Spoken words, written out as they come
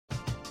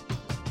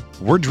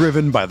We're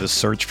driven by the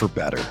search for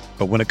better.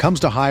 But when it comes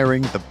to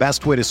hiring, the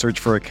best way to search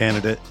for a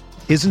candidate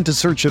isn't to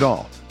search at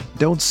all.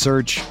 Don't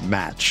search,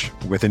 match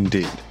with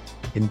Indeed.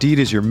 Indeed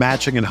is your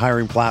matching and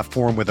hiring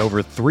platform with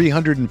over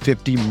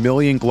 350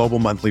 million global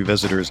monthly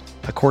visitors,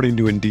 according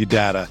to Indeed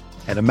data,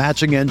 and a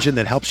matching engine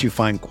that helps you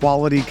find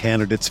quality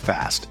candidates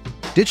fast.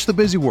 Ditch the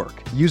busy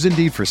work. Use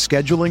Indeed for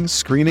scheduling,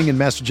 screening, and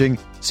messaging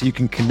so you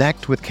can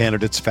connect with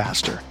candidates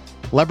faster.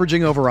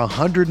 Leveraging over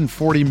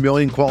 140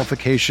 million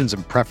qualifications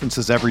and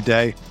preferences every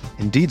day,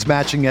 Indeed's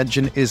matching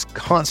engine is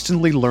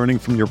constantly learning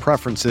from your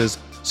preferences,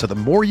 so the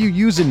more you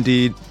use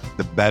Indeed,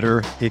 the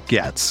better it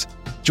gets.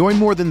 Join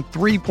more than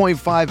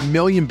 3.5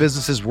 million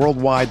businesses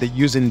worldwide that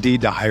use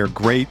Indeed to hire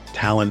great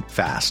talent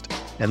fast.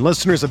 And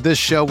listeners of this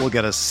show will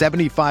get a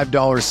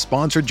 $75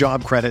 sponsored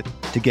job credit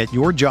to get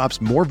your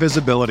jobs more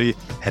visibility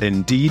at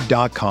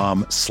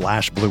Indeed.com/Blue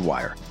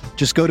Wire.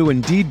 Just go to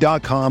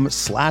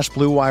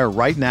Indeed.com/Blue Wire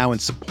right now and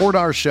support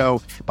our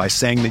show by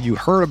saying that you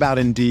heard about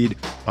Indeed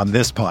on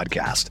this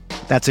podcast.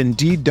 That's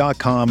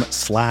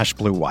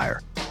Indeed.com/Blue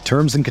Wire.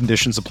 Terms and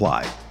conditions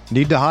apply.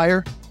 Need to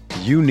hire?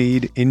 You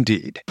need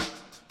Indeed.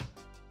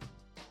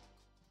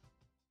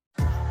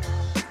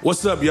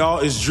 What's up, y'all?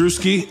 It's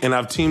Drewski, and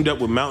I've teamed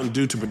up with Mountain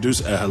Dew to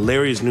produce a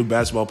hilarious new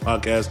basketball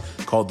podcast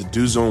called The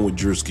Dew Zone with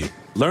Drewski.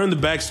 Learn the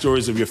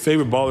backstories of your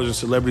favorite ballers and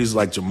celebrities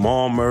like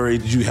Jamal Murray.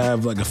 Did you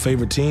have like a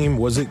favorite team?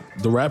 Was it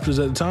the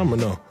Raptors at the time or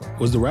no?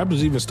 Was the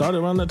Raptors even started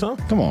around that time?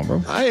 Come on,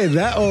 bro. I ain't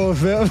that old,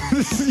 fam.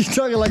 You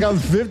talking like I'm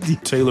 50.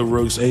 Taylor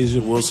Rooks, Asia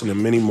Wilson,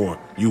 and many more.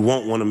 You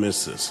won't want to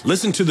miss this.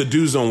 Listen to The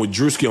Dew Zone with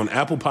Drewski on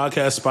Apple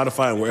Podcasts,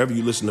 Spotify, and wherever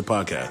you listen to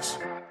podcasts.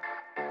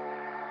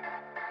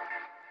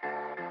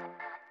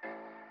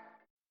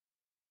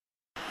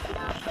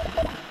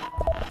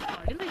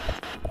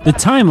 The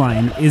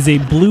Timeline is a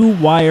Blue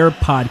Wire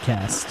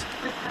podcast.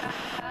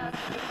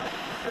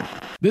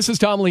 This is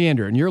Tom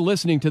Leander, and you're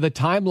listening to the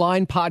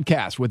Timeline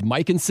Podcast with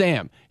Mike and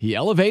Sam. He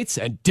elevates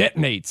and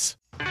detonates.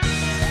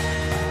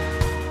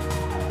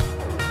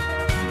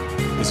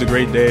 It's a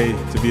great day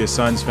to be a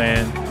Suns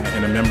fan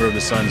and a member of the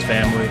Suns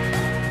family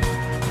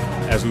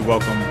as we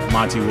welcome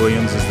Monty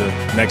Williams as the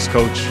next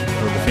coach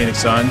of the Phoenix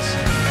Suns.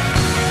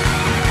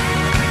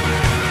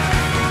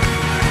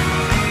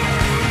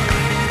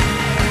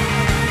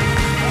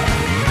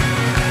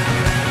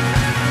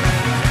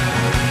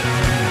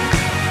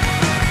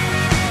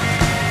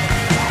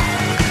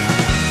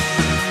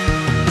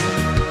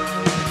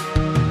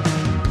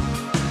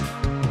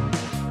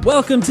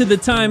 Welcome to the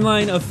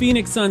Timeline of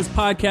Phoenix Suns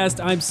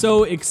podcast. I'm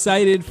so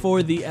excited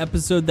for the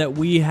episode that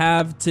we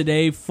have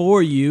today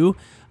for you.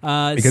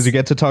 Because you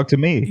get to talk to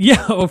me.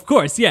 Yeah, of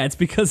course. Yeah, it's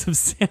because of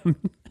Sam.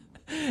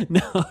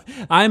 No,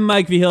 I'm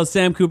Mike Vigil.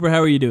 Sam Cooper, how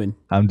are you doing?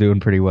 I'm doing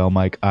pretty well,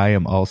 Mike. I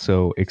am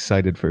also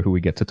excited for who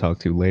we get to talk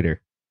to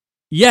later.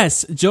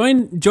 Yes,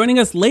 joining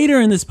us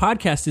later in this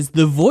podcast is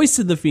the voice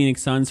of the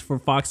Phoenix Suns for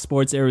Fox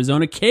Sports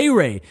Arizona,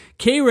 K-Ray.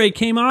 K-Ray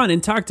came on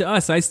and talked to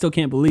us. I still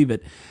can't believe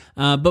it.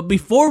 But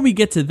before we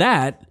get to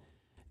that,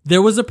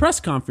 there was a press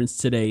conference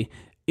today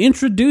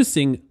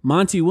introducing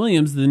Monty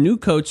Williams, the new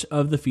coach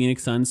of the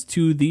Phoenix Suns,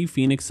 to the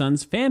Phoenix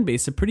Suns fan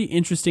base. A pretty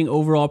interesting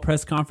overall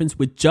press conference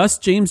with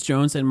just James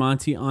Jones and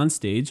Monty on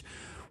stage,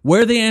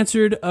 where they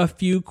answered a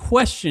few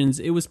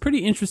questions. It was pretty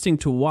interesting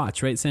to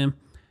watch, right, Sam?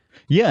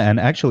 Yeah, and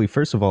actually,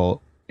 first of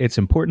all, it's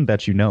important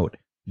that you note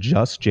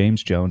just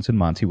James Jones and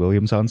Monty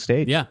Williams on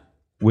stage. Yeah.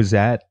 Was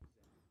that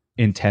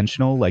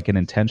intentional, like an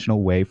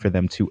intentional way for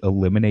them to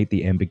eliminate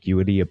the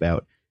ambiguity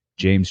about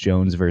James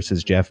Jones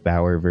versus Jeff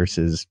Bower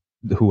versus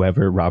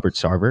whoever, Robert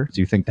Sarver? Do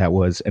you think that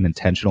was an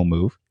intentional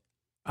move?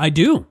 I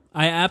do.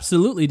 I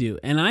absolutely do.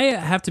 And I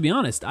have to be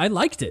honest, I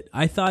liked it.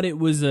 I thought it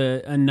was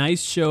a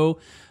nice show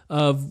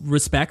of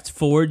respect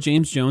for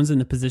James Jones and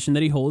the position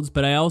that he holds,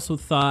 but I also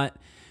thought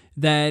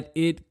that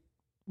it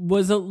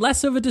was a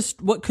less of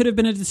what could have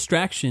been a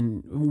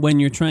distraction when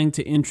you're trying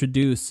to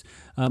introduce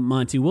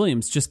Monty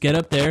Williams. Just get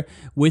up there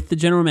with the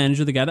general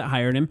manager, the guy that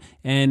hired him,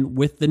 and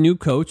with the new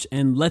coach,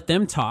 and let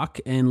them talk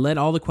and let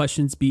all the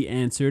questions be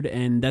answered.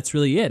 And that's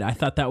really it. I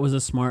thought that was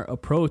a smart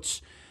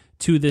approach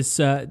to this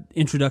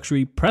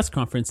introductory press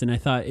conference. And I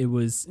thought it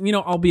was,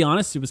 I'll be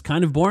honest, it was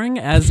kind of boring,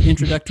 as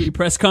introductory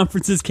press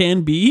conferences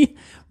can be.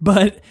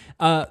 But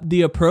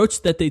the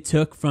approach that they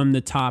took from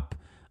the top,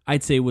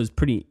 I'd say, was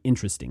pretty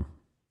interesting.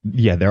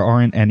 Yeah, there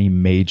aren't any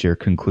major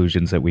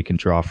conclusions that we can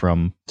draw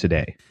from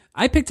today.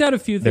 I picked out a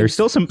few things.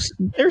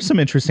 There's some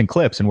interesting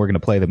clips, and we're going to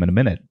play them in a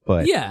minute.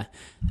 But yeah,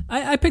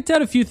 I picked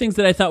out a few things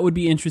that I thought would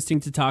be interesting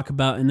to talk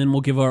about, and then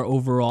we'll give our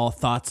overall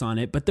thoughts on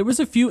it. But there was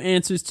a few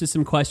answers to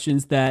some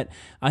questions that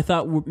I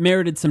thought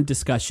merited some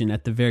discussion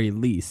at the very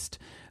least.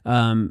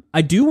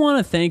 I do want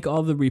to thank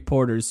all the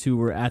reporters who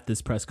were at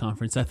this press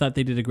conference. I thought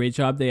they did a great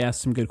job. They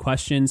asked some good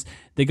questions.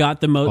 They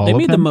got the most. They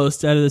made the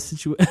most out of the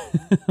situation.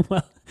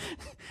 Well,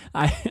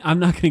 I'm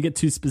not going to get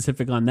too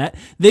specific on that.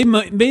 They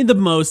made the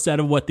most out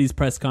of what these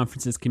press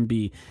conferences can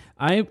be.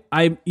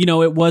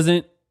 It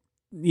wasn't,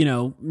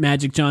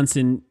 Magic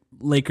Johnson,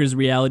 Lakers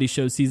reality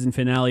show season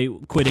finale,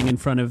 quitting in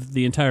front of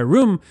the entire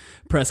room,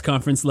 press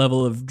conference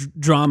level of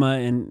drama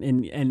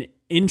and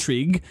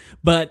intrigue,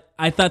 but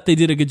I thought they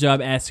did a good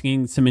job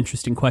asking some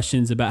interesting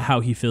questions about how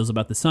he feels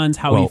about the Suns,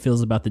 how he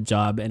feels about the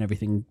job, and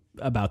everything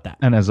about that.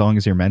 And as long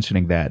as you're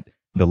mentioning that,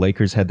 the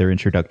Lakers had their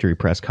introductory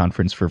press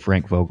conference for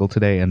Frank Vogel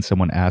today, and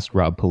someone asked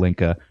Rob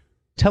Pelinka,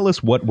 tell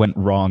us what went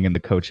wrong in the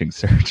coaching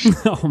search.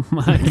 Oh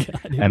my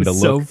God, it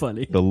was so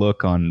funny. The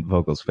look on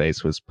Vogel's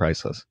face was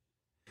priceless.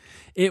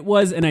 It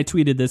was, and I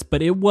tweeted this,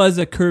 but it was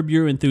a Curb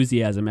Your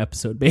Enthusiasm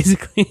episode,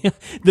 basically.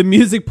 The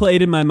music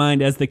played in my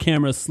mind as the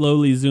camera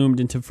slowly zoomed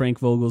into Frank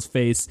Vogel's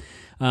face.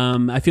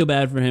 I feel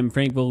bad for him.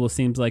 Frank Vogel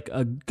seems like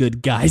a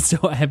good guy, so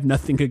I have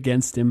nothing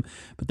against him.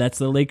 But that's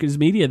the Lakers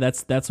media.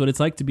 That's what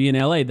it's like to be in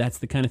LA. That's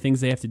the kind of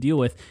things they have to deal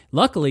with.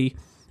 Luckily,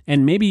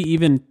 and maybe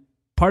even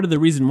part of the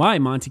reason why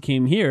Monty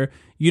came here,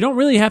 you don't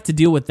really have to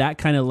deal with that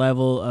kind of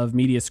level of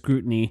media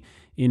scrutiny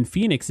in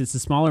Phoenix. It's a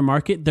smaller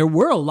market. There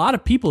were a lot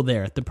of people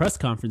there at the press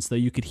conference, though.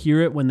 You could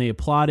hear it when they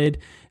applauded.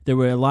 There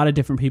were a lot of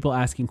different people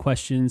asking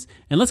questions.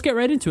 And let's get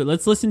right into it.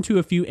 Let's listen to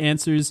a few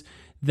answers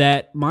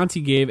that Monty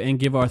gave and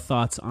give our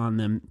thoughts on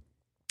them.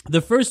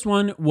 The first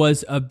one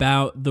was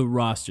about the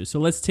roster. So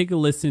let's take a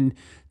listen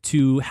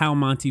to how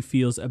Monty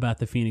feels about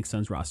the Phoenix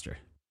Suns roster.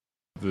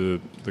 The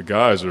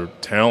guys are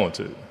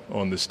talented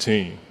on this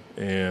team.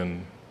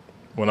 And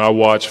when I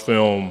watch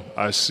film,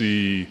 I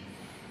see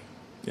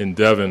in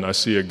Devin, I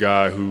see a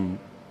guy who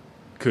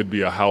could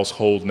be a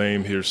household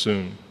name here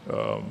soon.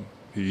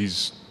 He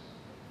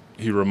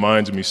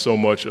reminds me so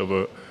much of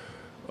a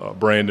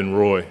Brandon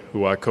Roy,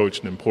 who I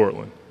coached in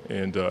Portland.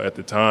 And at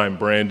the time,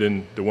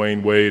 Brandon,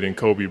 Dwayne Wade, and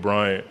Kobe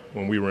Bryant,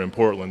 when we were in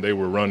Portland, they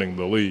were running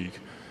the league.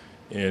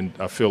 And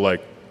I feel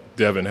like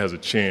Devin has a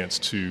chance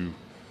to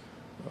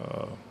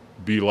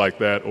be like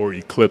that or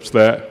eclipse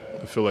that.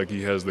 I feel like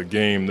he has the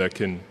game that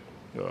can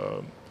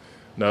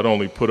not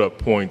only put up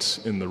points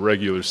in the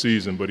regular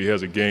season, but he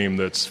has a game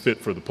that's fit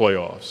for the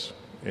playoffs.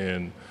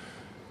 And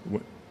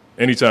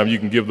anytime you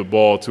can give the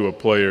ball to a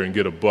player and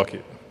get a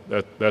bucket,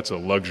 that's a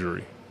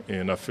luxury.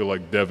 And I feel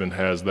like Devin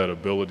has that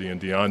ability. And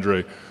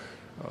DeAndre,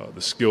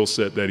 the skill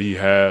set that he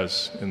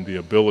has and the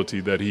ability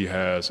that he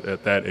has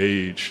at that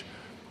age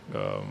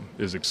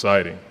is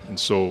exciting. And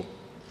so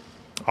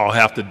I'll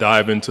have to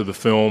dive into the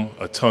film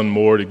a ton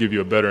more to give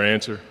you a better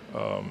answer.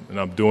 And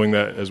I'm doing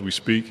that as we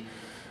speak.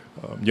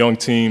 Young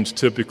teams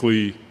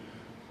typically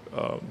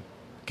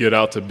get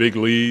out to big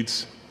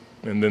leads,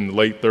 and then the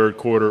late third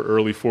quarter,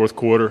 early fourth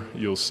quarter,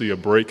 you'll see a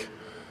break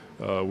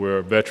where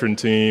a veteran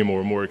team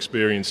or a more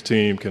experienced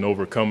team can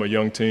overcome a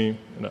young team.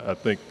 And I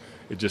think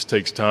it just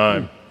takes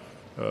time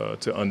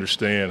to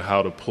understand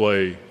how to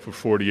play for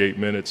 48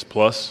 minutes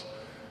plus,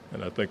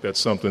 and I think that's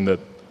something that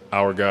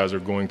our guys are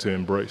going to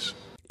embrace.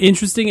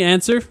 Interesting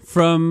answer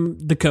from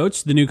the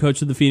coach, the new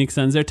coach of the Phoenix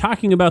Suns. They're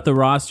talking about the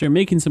roster,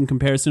 making some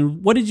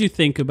comparison. What did you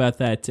think about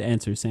that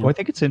answer, Sam? Well, I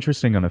think it's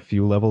interesting on a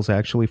few levels,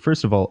 actually.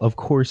 First of all, of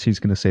course, he's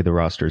going to say the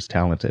roster is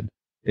talented.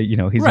 You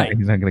know, he's not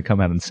going to come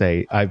out and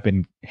say, I've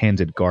been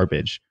handed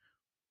garbage.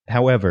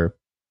 However,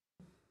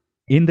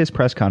 in this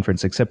press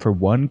conference, except for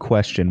one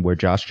question where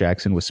Josh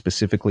Jackson was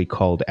specifically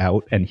called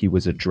out and he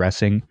was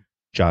addressing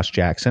Josh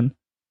Jackson,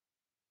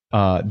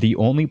 the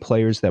only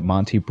players that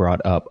Monty brought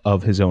up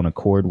of his own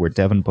accord were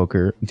Devin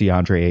Booker,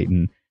 DeAndre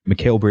Ayton,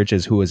 Mikal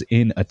Bridges, who was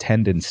in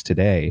attendance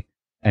today,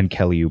 and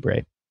Kelly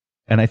Oubre.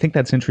 And I think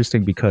that's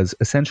interesting because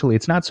essentially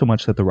it's not so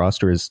much that the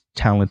roster is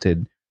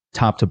talented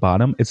top to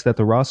bottom, it's that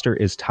the roster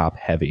is top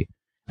heavy.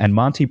 And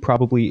Monty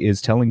probably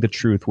is telling the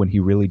truth when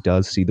he really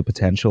does see the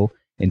potential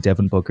in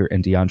Devin Booker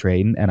and DeAndre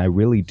Ayton. And I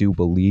really do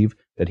believe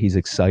that he's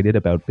excited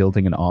about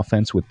building an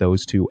offense with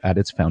those two at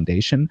its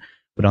foundation.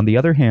 But on the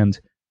other hand,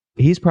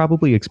 he's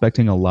probably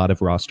expecting a lot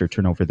of roster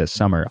turnover this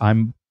summer.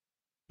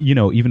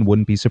 Even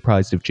wouldn't be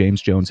surprised if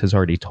James Jones has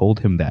already told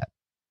him that,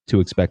 to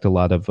expect a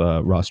lot of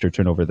roster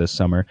turnover this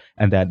summer,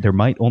 and that there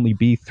might only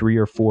be 3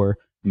 or 4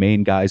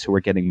 main guys who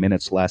were getting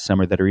minutes last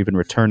summer that are even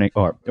returning,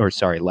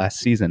 last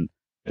season,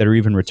 that are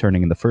even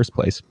returning in the first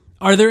place.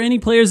 Are there any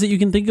players that you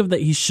can think of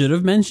that he should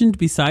have mentioned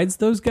besides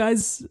those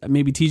guys?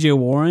 Maybe TJ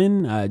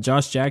Warren,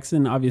 Josh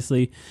Jackson.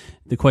 Obviously,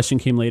 the question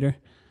came later.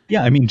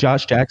 Yeah, I mean,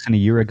 Josh Jackson a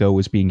year ago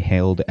was being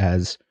hailed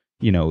as,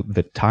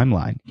 the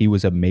timeline. He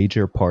was a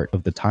major part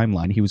of the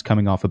timeline. He was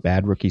coming off a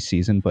bad rookie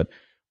season, but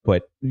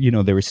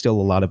there was still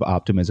a lot of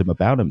optimism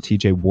about him.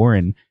 TJ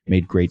Warren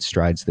made great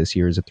strides this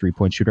year as a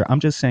three-point shooter. I'm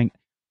just saying,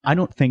 I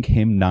don't think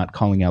him not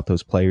calling out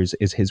those players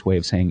is his way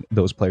of saying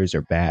those players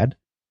are bad.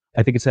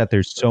 I think it's that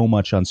there's so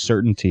much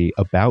uncertainty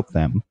about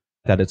them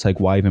that it's like,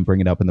 why even bring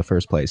it up in the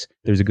first place?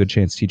 There's a good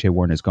chance TJ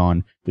Warren is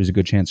gone. There's a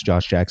good chance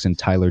Josh Jackson,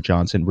 Tyler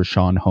Johnson,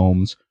 Rashawn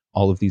Holmes,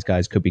 all of these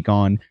guys could be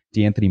gone.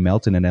 DeAnthony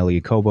Melton and Elie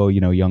Okobo,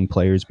 young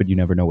players, but you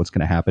never know what's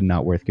going to happen.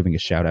 Not worth giving a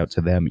shout out to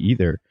them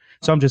either.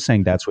 So I'm just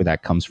saying that's where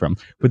that comes from.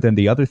 But then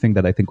the other thing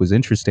that I think was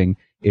interesting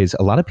is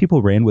a lot of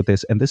people ran with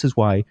this, and this is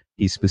why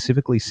he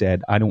specifically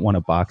said, I don't want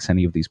to box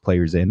any of these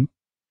players in.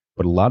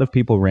 But a lot of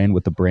people ran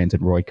with the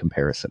Brandon Roy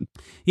comparison.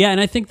 Yeah,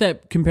 and I think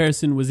that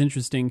comparison was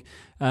interesting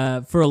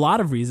for a lot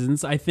of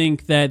reasons. I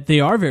think that they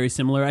are very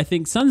similar. I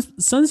think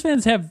Suns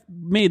fans have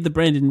made the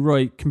Brandon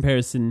Roy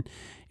comparison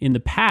in the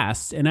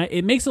past. And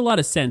it makes a lot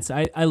of sense.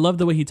 I love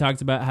the way he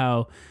talked about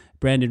how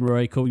Brandon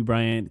Roy, Kobe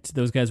Bryant,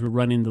 those guys were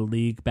running the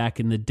league back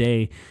in the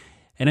day.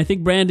 And I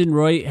think Brandon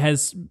Roy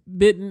has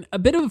been a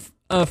bit of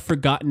a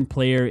forgotten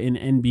player in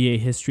NBA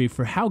history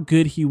for how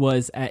good he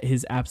was at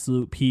his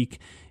absolute peak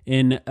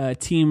in a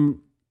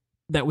team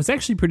that was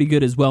actually pretty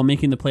good as well,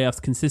 making the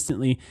playoffs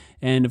consistently.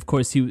 And of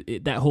course,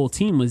 that whole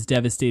team was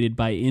devastated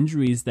by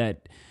injuries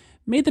that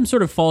made them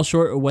sort of fall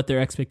short of what their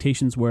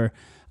expectations were.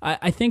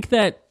 I think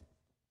that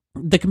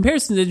the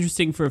comparison is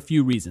interesting for a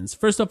few reasons.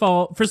 First of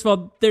all,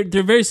 they're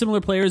very similar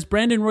players.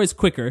 Brandon Roy's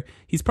quicker.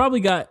 He's probably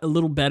got a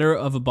little better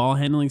of a ball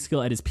handling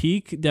skill at his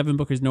peak. Devin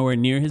Booker's nowhere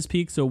near his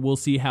peak, so we'll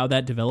see how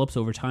that develops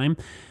over time.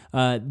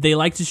 They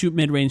like to shoot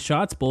mid-range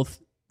shots, both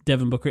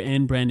Devin Booker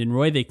and Brandon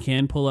Roy. They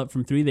can pull up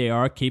from three. They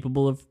are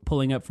capable of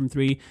pulling up from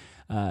three.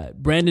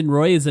 Brandon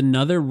Roy is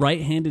another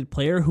right-handed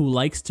player who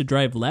likes to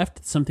drive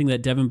left, something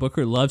that Devin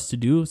Booker loves to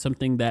do,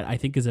 something that I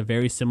think is a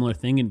very similar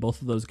thing in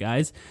both of those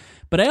guys.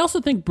 But I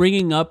also think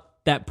bringing up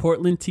that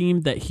Portland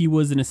team that he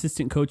was an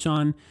assistant coach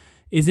on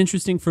is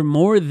interesting for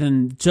more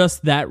than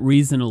just that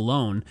reason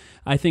alone.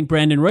 I think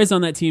Brandon Roy's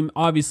on that team,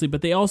 obviously,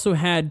 but they also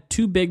had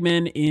two big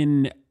men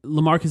in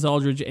LaMarcus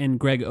Aldridge and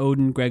Greg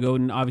Oden. Greg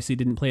Oden obviously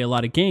didn't play a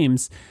lot of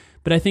games,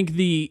 but I think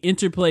the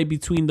interplay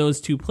between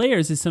those two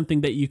players is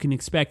something that you can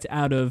expect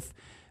out of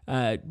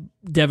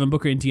Devin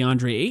Booker and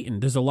DeAndre Ayton.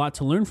 There's a lot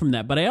to learn from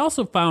that. But I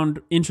also found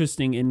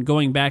interesting in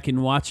going back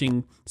and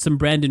watching some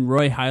Brandon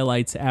Roy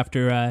highlights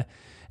after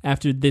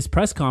this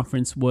press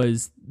conference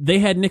was they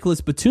had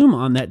Nicholas Batum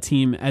on that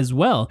team as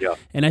well. Yeah.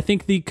 And I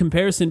think the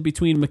comparison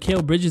between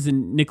Mikal Bridges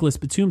and Nicholas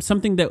Batum,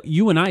 something that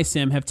you and I,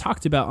 Sam, have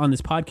talked about on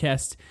this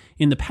podcast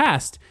in the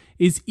past,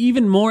 is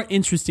even more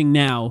interesting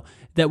now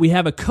that we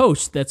have a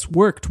coach that's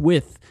worked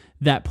with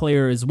that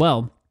player as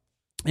well.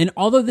 And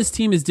although this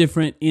team is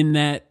different in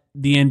that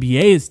the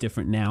NBA is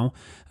different now,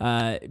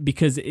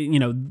 because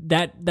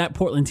that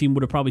Portland team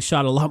would have probably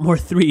shot a lot more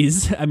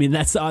threes. I mean,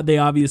 that's the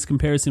obvious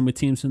comparison with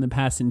teams from the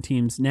past and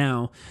teams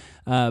now.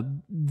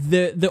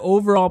 The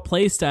overall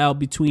play style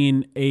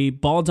between a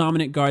ball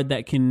dominant guard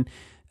that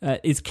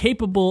is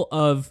capable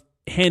of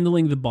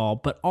handling the ball,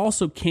 but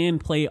also can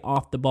play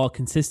off the ball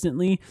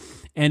consistently,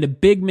 and a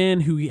big man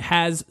who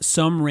has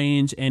some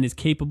range and is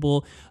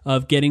capable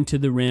of getting to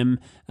the rim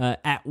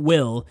at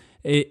will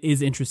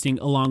is interesting,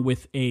 along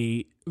with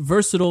a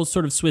versatile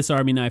sort of Swiss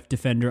Army knife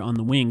defender on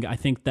the wing. I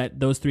think that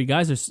those three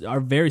guys are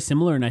very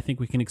similar, and I think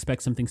we can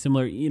expect something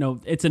similar.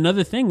 It's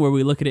another thing where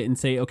we look at it and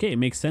say, okay, it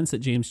makes sense that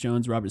James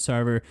Jones, Robert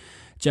Sarver,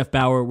 Jeff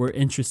Bauer were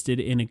interested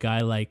in a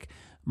guy like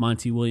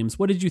Monty Williams.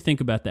 What did you think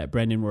about that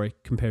Brandon Roy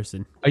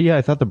comparison? Yeah,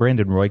 I thought the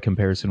Brandon Roy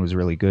comparison was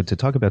really good. To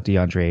talk about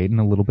DeAndre Ayton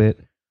a little bit,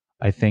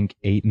 I think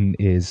Ayton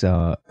is,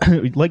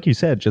 like you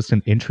said, just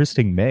an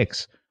interesting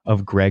mix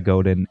of Greg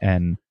Oden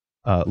and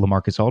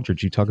LaMarcus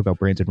Aldridge. You talk about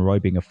Brandon Roy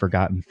being a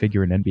forgotten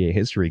figure in NBA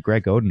history.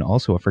 Greg Oden,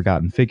 also a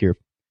forgotten figure.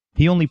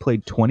 He only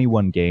played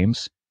 21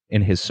 games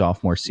in his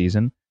sophomore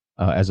season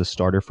as a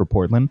starter for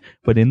Portland,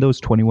 but in those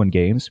 21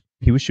 games,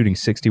 he was shooting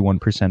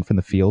 61% from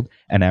the field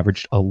and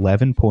averaged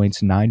 11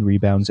 points, 9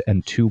 rebounds,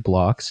 and 2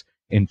 blocks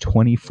in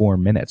 24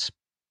 minutes.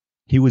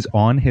 He was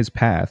on his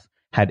path,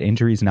 had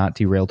injuries not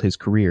derailed his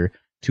career,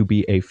 to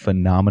be a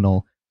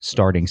phenomenal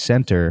starting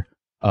center,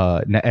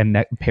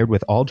 and paired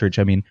with Aldridge.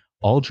 I mean,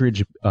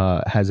 Aldridge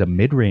has a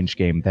mid-range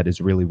game that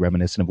is really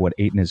reminiscent of what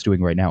Ayton is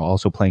doing right now,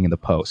 also playing in the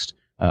post.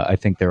 I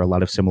think there are a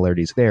lot of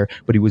similarities there,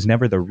 but he was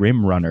never the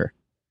rim runner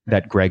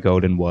that Greg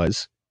Oden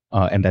was,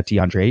 and that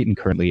DeAndre Ayton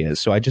currently is.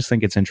 So I just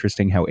think it's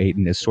interesting how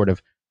Ayton is sort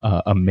of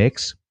a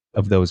mix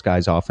of those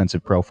guys'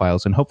 offensive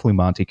profiles, and hopefully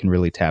Monty can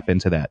really tap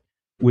into that.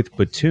 With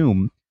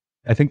Batum,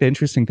 I think the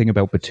interesting thing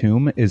about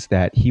Batum is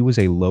that he was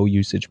a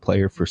low-usage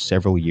player for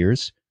several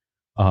years,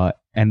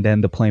 and then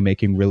the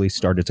playmaking really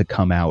started to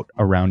come out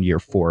around year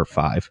 4 or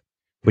 5.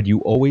 But you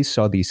always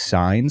saw these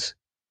signs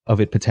of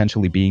it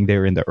potentially being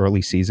there in the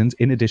early seasons,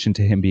 in addition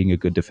to him being a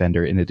good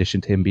defender, in addition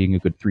to him being a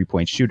good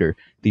three-point shooter,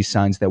 these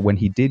signs that when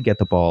he did get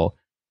the ball,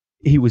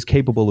 he was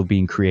capable of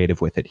being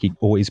creative with it. He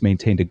always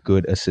maintained a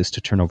good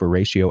assist-to-turnover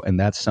ratio, and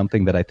that's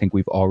something that I think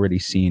we've already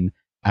seen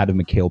out of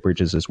Mikal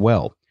Bridges as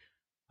well.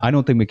 I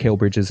don't think Mikal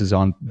Bridges is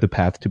on the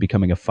path to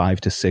becoming a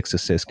 5 to 6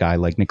 assist guy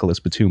like Nicholas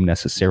Batum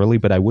necessarily,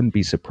 but I wouldn't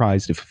be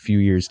surprised if a few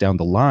years down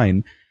the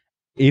line,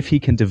 if he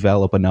can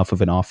develop enough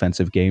of an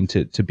offensive game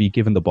to be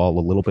given the ball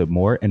a little bit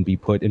more and be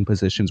put in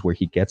positions where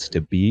he gets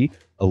to be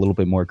a little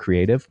bit more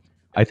creative,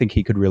 I think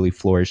he could really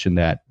flourish in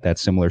that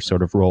similar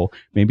sort of role,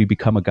 maybe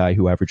become a guy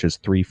who averages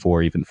 3,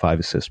 4, even 5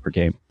 assists per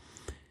game.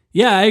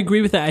 Yeah, I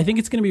agree with that. I think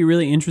it's going to be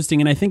really interesting,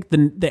 and I think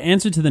the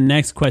answer to the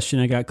next question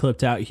I got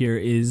clipped out here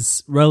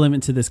is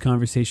relevant to this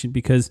conversation,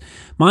 because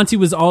Monty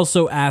was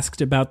also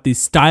asked about the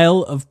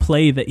style of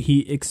play that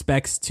he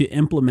expects to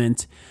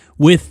implement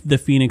with the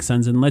Phoenix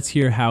Suns, and let's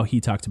hear how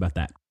he talked about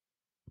that.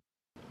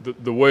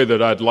 The way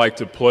that I'd like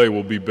to play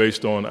will be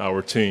based on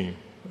our team.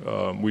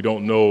 We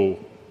don't know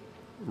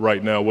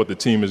right now what the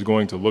team is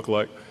going to look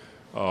like,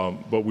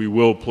 but we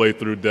will play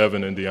through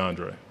Devin and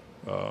DeAndre.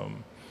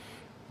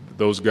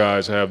 those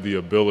guys have the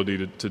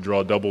ability to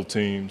draw double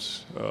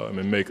teams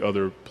and make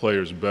other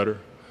players better.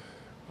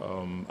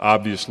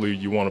 Obviously,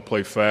 you want to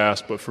play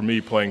fast, but for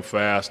me, playing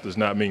fast does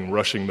not mean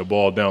rushing the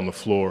ball down the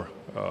floor.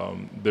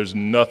 There's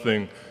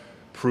nothing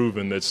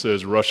proven that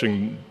says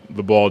rushing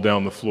the ball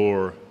down the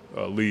floor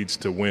leads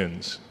to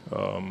wins.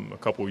 A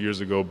couple of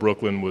years ago,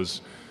 Brooklyn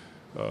was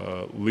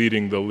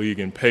leading the league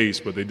in pace,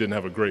 but they didn't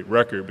have a great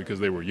record because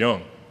they were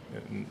young.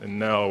 And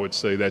now I would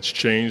say that's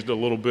changed a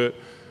little bit.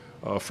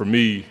 For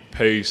me,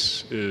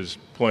 pace is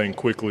playing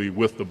quickly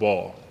with the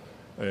ball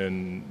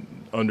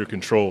and under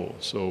control.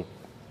 So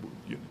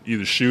you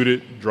either shoot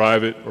it,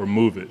 drive it, or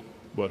move it.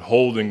 But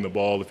holding the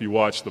ball, if you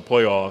watch the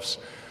playoffs,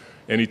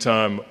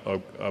 anytime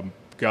a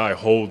guy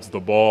holds the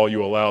ball,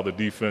 you allow the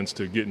defense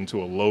to get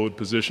into a load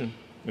position,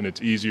 and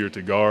it's easier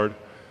to guard.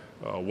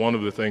 One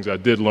of the things I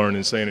did learn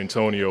in San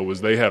Antonio was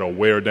they had a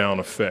wear-down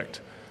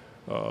effect.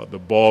 The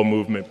ball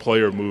movement,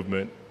 player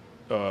movement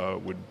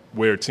would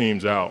wear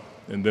teams out.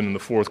 And then in the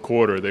fourth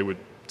quarter, they would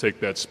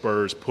take that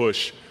Spurs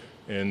push,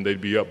 and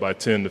they'd be up by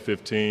 10 to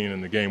 15,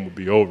 and the game would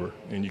be over.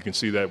 And you can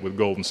see that with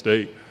Golden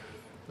State,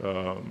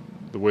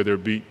 the way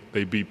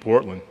they beat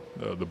Portland.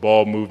 The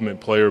ball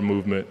movement, player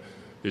movement,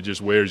 it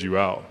just wears you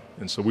out.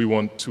 And so we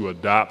want to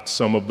adopt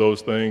some of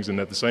those things, and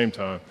at the same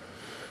time,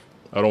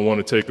 I don't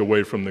want to take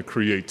away from the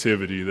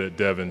creativity that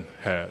Devin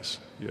has.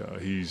 Yeah,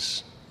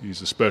 he's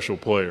a special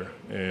player,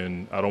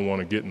 and I don't want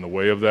to get in the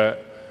way of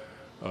that.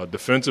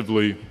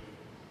 Defensively,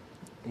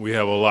 we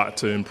have a lot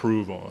to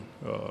improve on.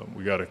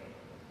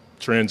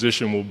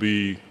 Transition will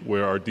be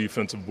where our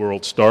defensive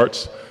world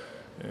starts,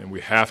 and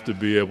we have to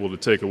be able to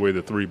take away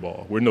the three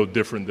ball. We're no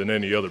different than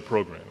any other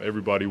program.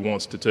 Everybody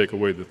wants to take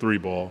away the three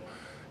ball,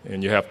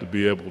 and you have to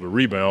be able to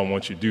rebound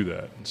once you do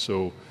that. And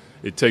so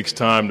it takes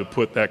time to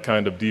put that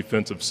kind of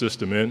defensive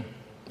system in.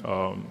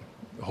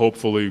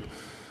 Hopefully,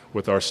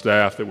 with our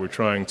staff that we're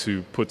trying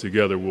to put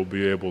together, we'll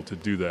be able to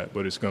do that,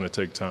 but it's going to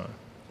take time.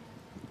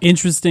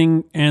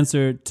 Interesting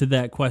answer to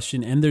that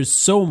question, and there's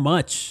so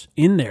much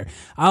in there.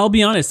 I'll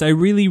be honest, I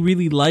really,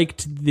 really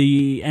liked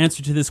the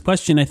answer to this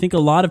question. I think a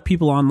lot of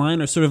people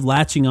online are sort of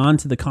latching on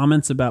to the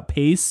comments about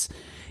pace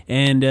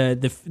and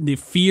the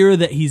fear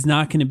that he's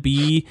not going to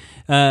be,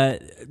 a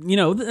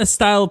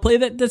style of play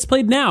that's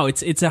played now.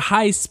 It's a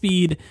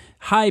high-speed,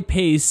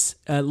 high-pace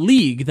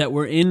league that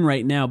we're in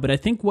right now, but I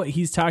think what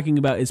he's talking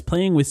about is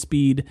playing with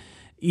speed,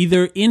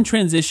 either in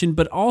transition,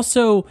 but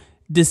also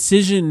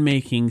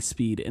decision-making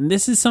speed. And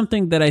this is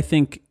something that I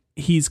think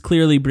he's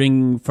clearly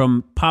bringing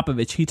from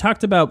Popovich. He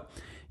talked about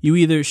you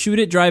either shoot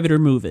it, drive it, or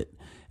move it.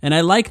 And I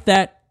like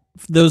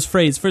those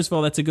phrases. First of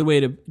all, that's a good way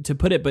to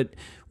put it. But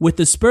with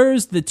the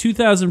Spurs, the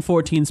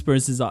 2014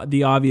 Spurs is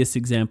the obvious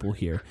example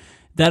here.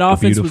 That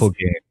offense was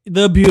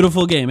the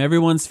beautiful game,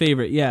 everyone's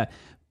favorite, yeah.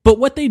 But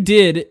what they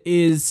did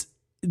is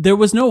there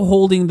was no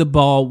holding the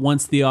ball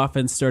once the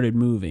offense started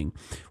moving.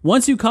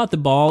 Once you caught the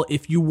ball,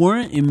 if you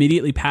weren't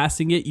immediately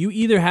passing it, you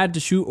either had to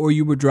shoot or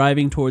you were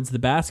driving towards the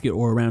basket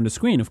or around a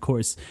screen, of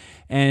course.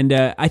 And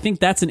I think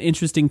that's an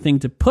interesting thing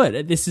to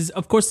put. This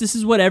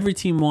is what every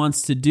team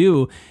wants to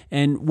do.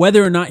 And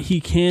whether or not he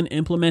can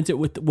implement it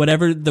with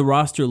whatever the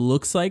roster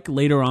looks like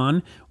later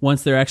on,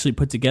 once they're actually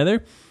put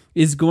together,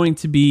 is going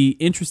to be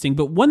interesting.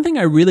 But one thing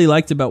I really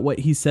liked about what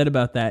he said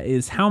about that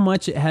is how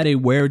much it had a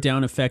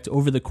wear-down effect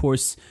over the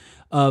course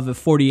of a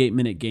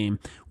 48-minute game.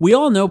 We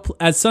all know,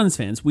 as Suns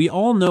fans, we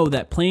all know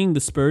that playing the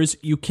Spurs,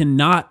 you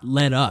cannot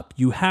let up.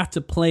 You have to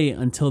play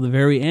until the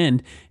very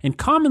end. And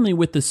commonly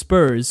with the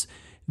Spurs,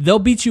 they'll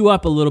beat you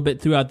up a little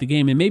bit throughout the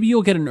game, and maybe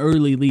you'll get an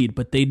early lead,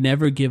 but they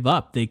never give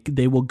up.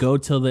 They will go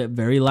till the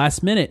very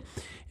last minute.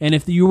 And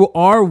if you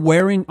are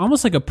wearing,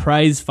 almost like a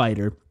prize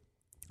fighter,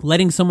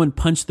 letting someone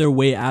punch their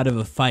way out of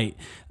a fight,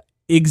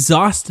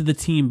 exhaust the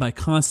team by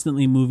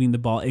constantly moving the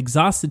ball,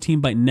 exhaust the team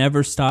by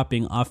never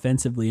stopping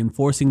offensively and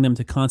forcing them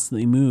to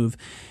constantly move.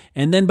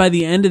 And then by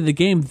the end of the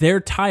game, they're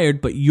tired,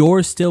 but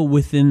you're still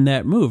within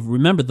that move.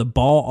 Remember, the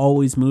ball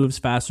always moves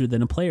faster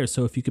than a player.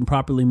 So if you can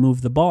properly move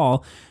the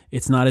ball,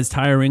 it's not as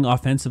tiring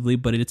offensively,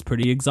 but it's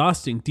pretty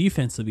exhausting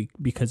defensively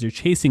because you're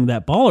chasing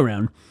that ball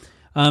around.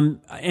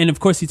 And of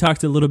course, he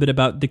talked a little bit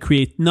about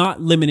not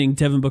limiting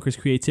Devin Booker's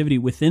creativity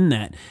within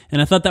that.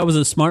 And I thought that was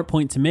a smart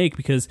point to make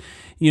because,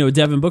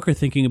 Devin Booker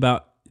thinking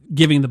about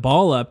giving the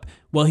ball up,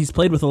 well, he's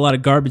played with a lot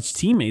of garbage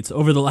teammates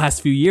over the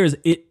last few years.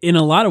 In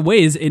a lot of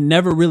ways, it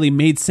never really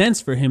made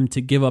sense for him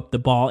to give up the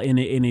ball in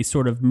a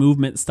sort of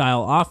movement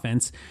style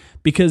offense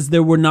because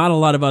there were not a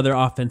lot of other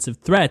offensive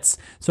threats.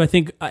 So I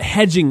think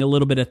hedging a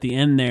little bit at the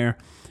end there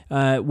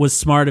was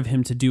smart of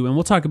him to do. And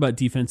we'll talk about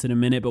defense in a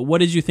minute, but what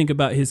did you think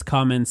about his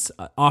comments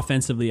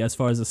offensively as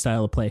far as the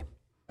style of play?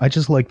 I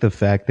just like the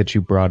fact that you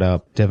brought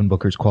up Devin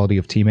Booker's quality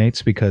of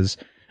teammates because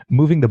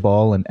moving the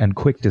ball and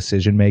quick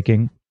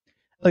decision-making,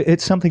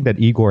 it's something that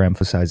Igor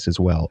emphasized as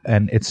well.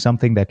 And it's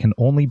something that can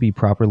only be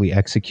properly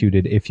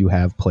executed if you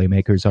have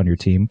playmakers on your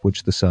team,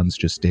 which the Suns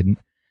just didn't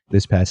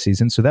this past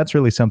season. So that's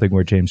really something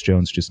where James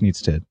Jones just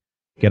needs to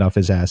get off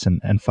his ass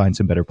and find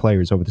some better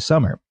players over the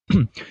summer.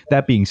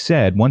 That being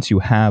said, once you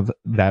have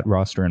that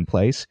roster in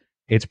place,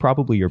 it's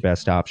probably your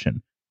best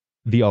option.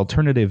 The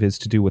alternative is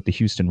to do what the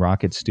Houston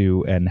Rockets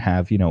do and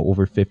have,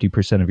 over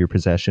 50% of your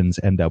possessions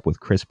end up with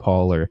Chris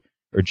Paul or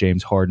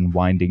James Harden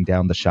winding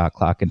down the shot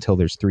clock until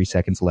there's 3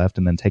 seconds left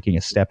and then taking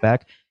a step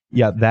back.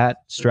 Yeah, that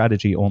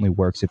strategy only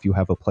works if you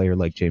have a player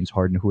like James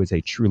Harden who is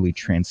a truly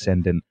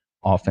transcendent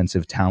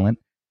offensive talent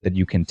that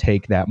you can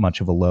take that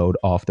much of a load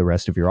off the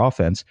rest of your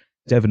offense.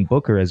 Devin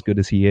Booker, as good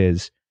as he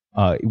is,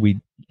 we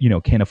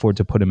can't afford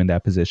to put him in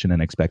that position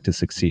and expect to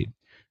succeed.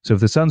 So if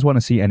the Suns want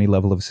to see any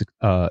level of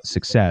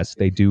success,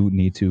 they do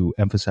need to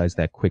emphasize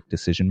that quick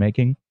decision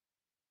making.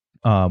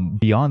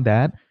 Beyond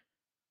that,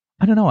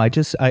 I don't know. I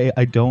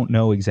don't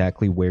know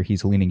exactly where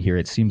he's leaning here.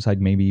 It seems like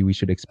maybe we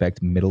should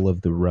expect middle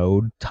of the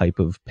road type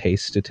of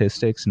pace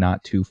statistics,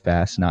 not too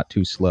fast, not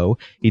too slow.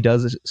 He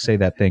does say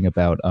that thing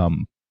about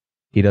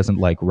he doesn't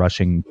like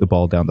rushing the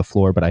ball down the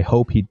floor, but I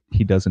hope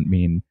he doesn't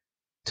mean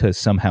to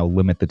somehow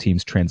limit the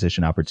team's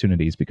transition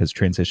opportunities, because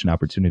transition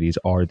opportunities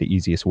are the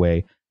easiest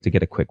way to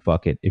get a quick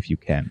bucket if you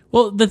can.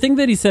 Well, the thing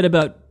that he said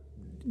about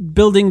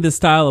building the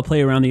style of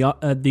play around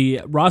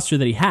the roster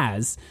that he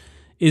has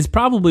is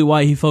probably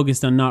why he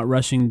focused on not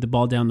rushing the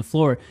ball down the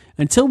floor.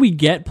 Until we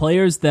get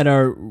players that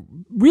are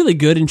really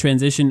good in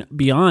transition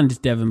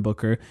beyond Devin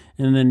Booker,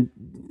 and then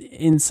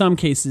in some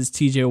cases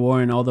TJ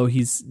Warren, although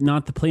he's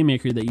not the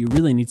playmaker that you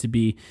really need to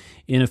be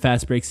in a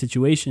fast break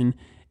situation,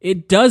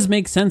 it does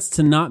make sense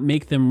to not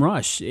make them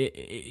rush.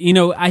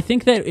 I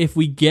think that if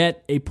we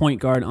get a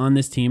point guard on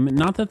this team,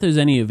 not that there's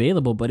any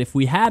available, but if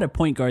we had a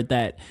point guard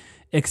that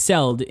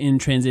excelled in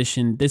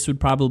transition, this would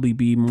probably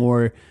be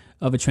more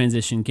of a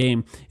transition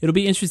game. It'll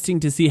be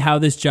interesting to see how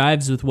this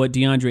jives with what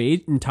DeAndre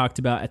Ayton talked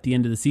about at the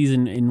end of the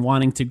season in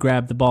wanting to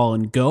grab the ball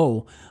and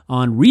go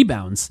on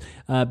rebounds,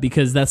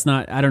 because that's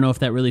not, I don't know if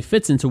that really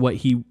fits into what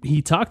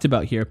he talked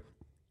about here.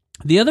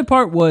 The other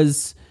part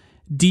was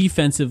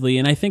defensively,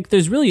 and I think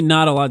there's really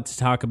not a lot to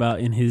talk about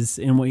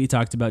in what he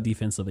talked about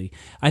defensively.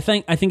 I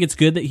think it's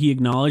good that he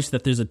acknowledged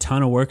that there's a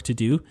ton of work to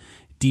do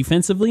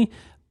defensively,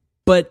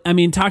 but I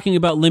mean, talking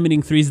about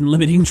limiting threes and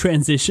limiting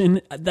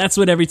transition, that's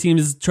what every team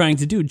is trying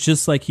to do,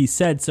 just like he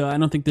said. So I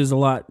don't think there's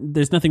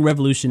nothing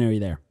revolutionary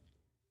there.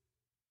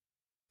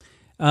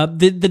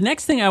 The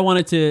next thing I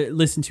wanted to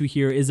listen to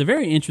here is a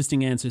very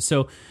interesting answer.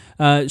 So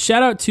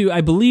shout out to,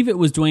 I believe it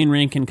was Dwayne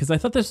Rankin, because I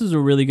thought this was a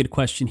really good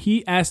question.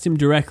 He asked him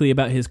directly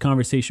about his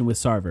conversation with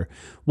Sarver.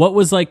 What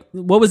was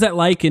that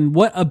like, and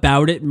what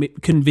about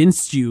it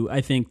convinced you,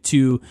 I think,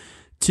 to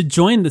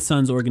join the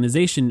Suns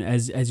organization,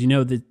 as you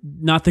know,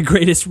 not the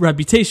greatest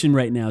reputation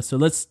right now. So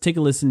let's take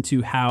a listen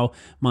to how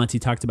Monty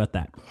talked about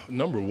that.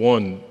 Number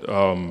one,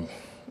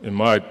 in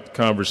my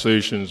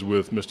conversations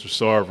with Mr.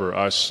 Sarver,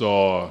 I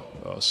saw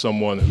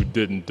someone who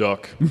didn't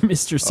duck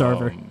Mr.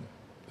 Sarver.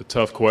 The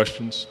tough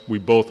questions. We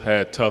both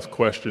had tough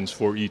questions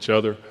for each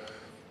other.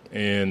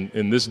 And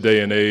in this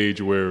day and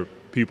age where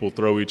people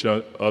throw each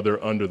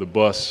other under the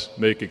bus,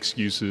 make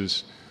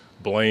excuses,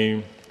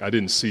 blame, I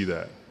didn't see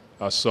that.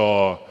 I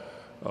saw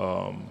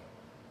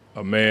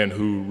a man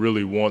who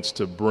really wants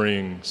to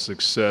bring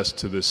success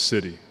to this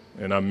city.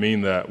 And I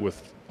mean that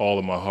with all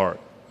of my heart,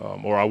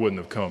 or I wouldn't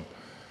have come.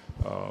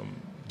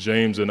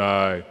 James and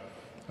I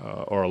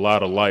are a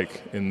lot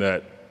alike in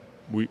that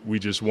we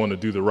just want to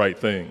do the right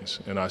things,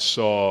 and I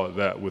saw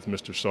that with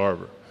Mr.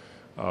 Sarver.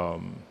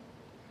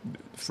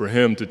 For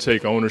him to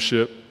take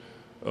ownership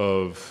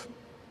of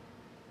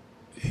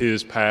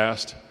his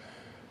past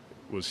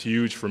was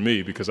huge for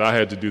me, because I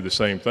had to do the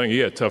same thing. He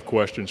had tough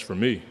questions for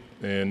me,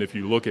 and if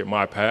you look at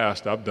my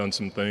past, I've done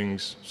some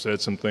things,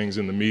 said some things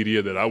in the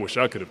media that I wish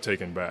I could have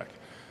taken back.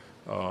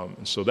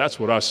 And so that's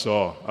what I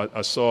saw.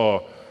 I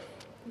saw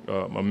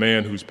a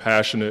man who's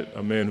passionate,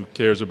 a man who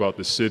cares about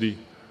the city.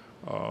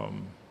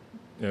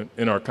 And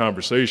in our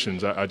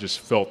conversations, I just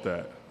felt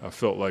that. I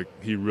felt like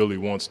he really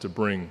wants to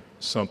bring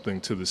something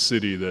to the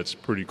city that's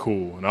pretty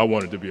cool, and I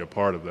wanted to be a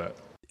part of that.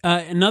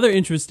 Another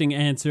interesting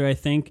answer, I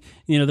think,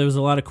 there was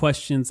a lot of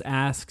questions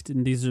asked,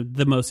 and these are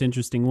the most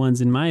interesting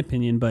ones in my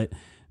opinion, but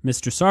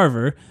Mr.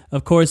 Sarver,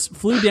 of course,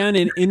 flew down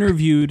and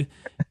interviewed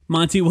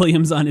Monty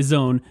Williams on his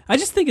own. I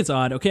just think it's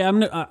odd. Okay,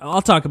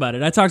 I'll talk about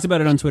it. I talked about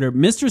it on Twitter.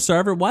 Mr.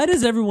 Sarver, why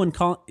does everyone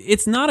call...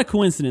 It's not a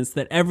coincidence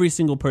that every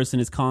single person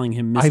is calling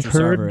him Mr.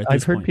 Sarver at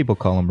this I've heard point. people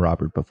call him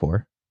Robert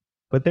before,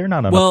 but they're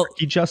not on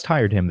he just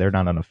hired him. They're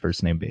not on a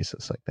first-name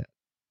basis like that.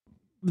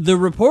 The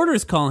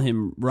reporters call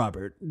him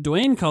Robert.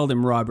 Dwayne called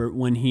him Robert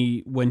when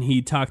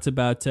he talked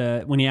about...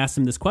 when he asked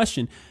him this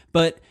question.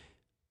 But...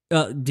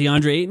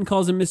 DeAndre Ayton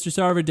calls him Mr.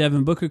 Sarver.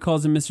 Devin Booker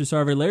calls him Mr.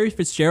 Sarver. Larry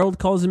Fitzgerald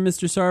calls him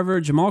Mr.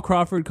 Sarver. Jamal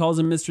Crawford calls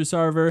him Mr.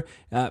 Sarver.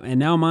 And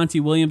now Monty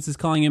Williams is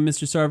calling him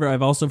Mr. Sarver.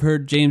 I've also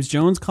heard James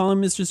Jones call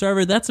him Mr.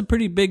 Sarver. That's a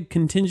pretty big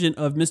contingent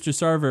of Mr.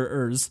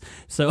 Sarver-ers.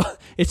 So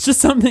it's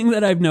just something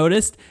that I've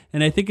noticed,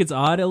 and I think it's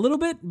odd a little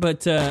bit,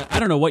 but I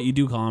don't know what you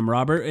do call him,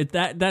 Robert.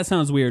 That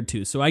sounds weird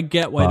too. So I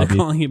get why they're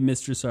calling him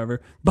Mr. Sarver.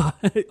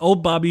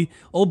 Old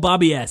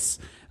Bobby S.,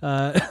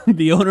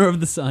 the owner of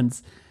the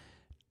Suns.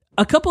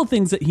 A couple of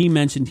things that he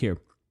mentioned here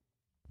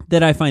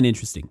that I find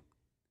interesting.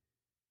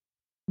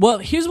 Well,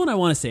 here's what I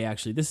want to say,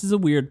 actually. This is a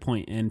weird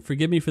point, and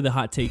forgive me for the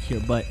hot take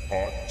here, but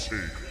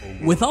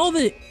with all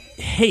the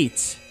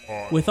hate,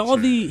 with all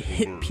the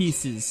hit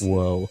pieces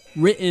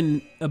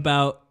written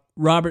about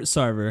Robert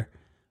Sarver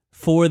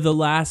for the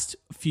last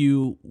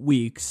few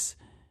weeks,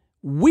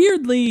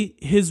 weirdly,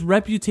 his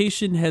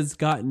reputation has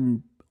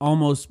gotten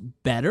almost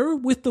better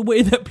with the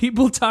way that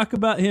people talk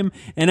about him.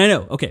 And I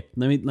know, okay,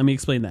 let me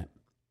explain that.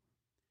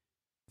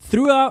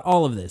 Throughout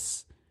all of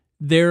this,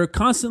 there are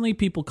constantly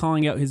people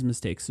calling out his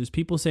mistakes. There's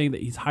people saying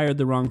that he's hired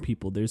the wrong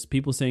people. There's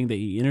people saying that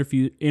he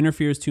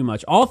interferes too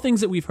much. All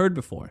things that we've heard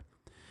before.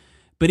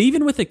 But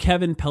even with the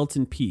Kevin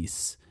Pelton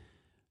piece,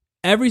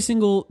 every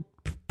single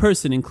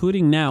person,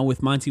 including now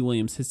with Monty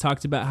Williams, has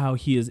talked about how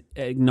he has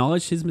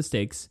acknowledged his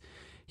mistakes.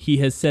 He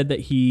has said that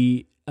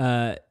he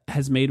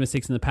has made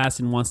mistakes in the past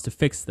and wants to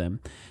fix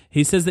them.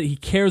 He says that he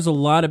cares a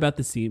lot about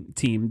the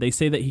team. They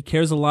say that he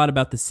cares a lot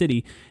about the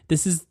city.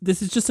 This is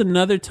just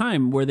another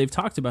time where they've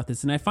talked about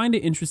this, and I find it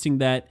interesting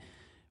that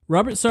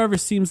Robert Sarver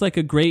seems like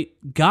a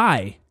great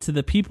guy to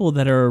the people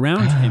that are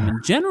around him,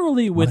 and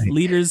generally with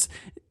leaders.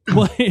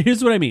 Well,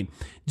 here's what I mean.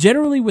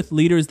 Generally with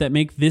leaders that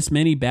make this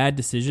many bad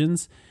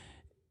decisions,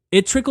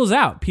 it trickles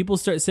out. People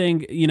start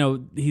saying,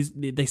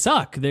 they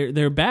suck.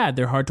 They're bad.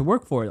 They're hard to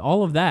work for.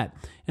 All of that.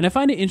 And I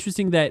find it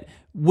interesting that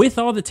with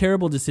all the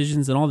terrible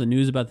decisions and all the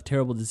news about the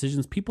terrible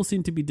decisions, people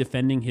seem to be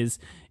defending his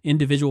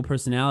individual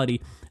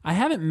personality. I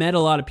haven't met a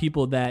lot of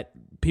people that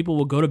people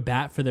will go to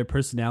bat for their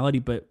personality,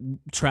 but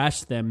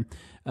trash them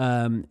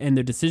and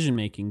their decision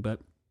making. But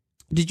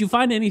did you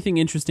find anything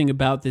interesting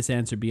about this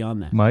answer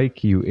beyond that?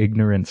 Mike, you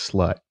ignorant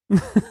slut.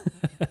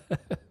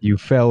 You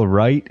fell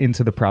right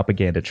into the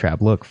propaganda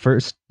trap. Look,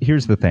 first,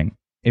 here's the thing.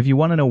 If you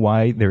want to know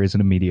why there isn't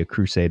a media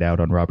crusade out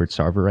on Robert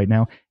Sarver right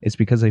now, it's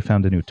because they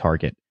found a new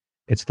target.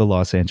 It's the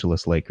Los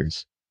Angeles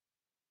Lakers.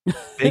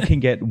 They can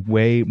get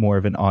way more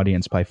of an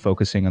audience by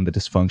focusing on the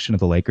dysfunction of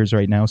the Lakers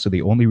right now. So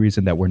the only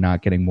reason that we're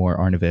not getting more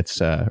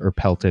Arnovitz or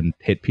Pelton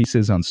hit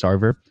pieces on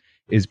Sarver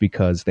is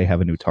because they have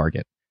a new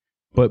target.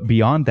 But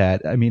beyond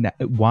that, I mean,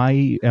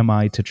 why am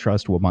I to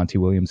trust what Monty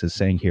Williams is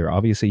saying here?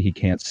 Obviously, he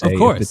can't say. Of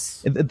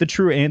course. The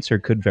true answer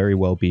could very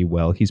well be,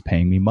 well, he's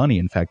paying me money.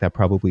 In fact, that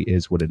probably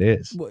is what it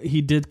is. Well,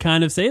 he did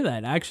kind of say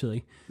that,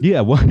 actually. Yeah,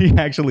 well, he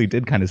actually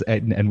did kind of,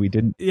 and we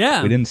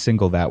didn't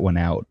single that one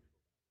out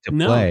to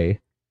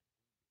play.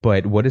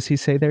 But what does he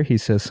say there? He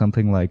says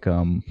something like,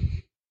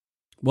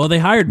 well, they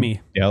hired me.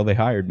 Yeah, they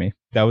hired me.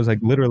 That was like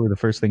literally the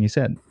first thing he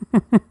said.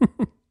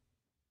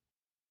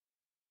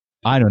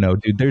 I don't know,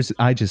 dude.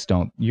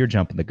 You're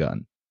jumping the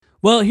gun.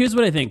 Well, here's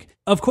what I think.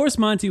 Of course,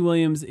 Monty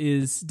Williams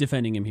is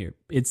defending him here.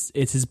 It's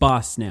his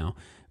boss now.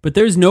 But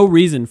there's no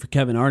reason for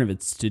Kevin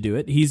Arnovitz to do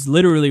it. He's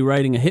literally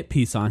writing a hit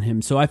piece on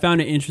him. So I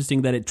found it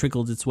interesting that it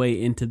trickled its way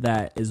into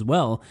that as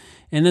well.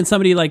 And then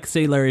somebody like,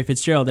 say, Larry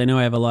Fitzgerald. I know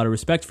I have a lot of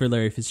respect for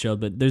Larry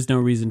Fitzgerald, but there's no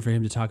reason for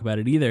him to talk about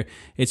it either.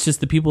 It's just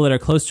the people that are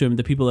close to him,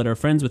 the people that are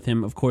friends with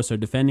him, of course, are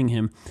defending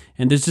him.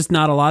 And there's just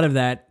not a lot of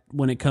that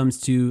when it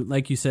comes to,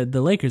 like you said,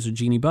 the Lakers or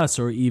Jeannie Buss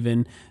or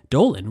even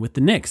Dolan with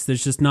the Knicks.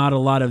 There's just not a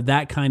lot of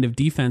that kind of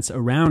defense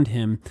around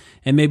him.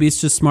 And maybe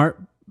it's just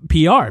smart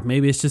PR.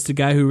 Maybe it's just a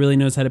guy who really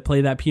knows how to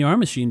play that PR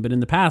machine, but in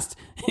the past,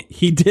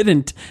 he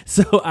didn't.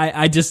 So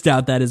I just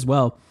doubt that as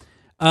well.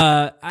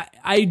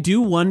 I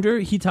do wonder,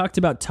 he talked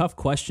about tough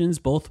questions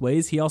both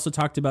ways. He also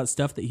talked about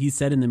stuff that he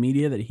said in the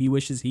media that he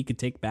wishes he could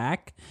take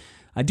back.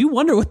 I do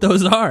wonder what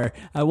those are.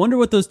 I wonder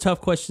what those tough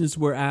questions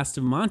were asked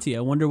of Monty.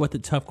 I wonder what the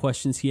tough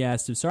questions he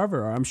asked of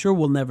Sarver are. I'm sure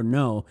we'll never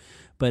know,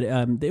 but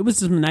it was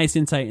some nice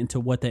insight into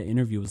what that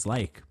interview was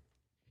like.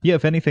 Yeah,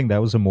 if anything,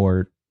 that was a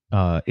more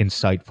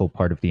insightful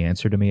part of the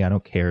answer to me. I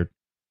don't care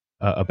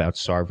about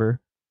Sarver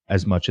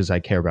as much as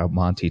I care about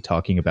Monty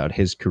talking about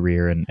his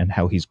career and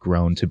how he's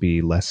grown to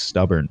be less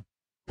stubborn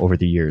over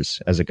the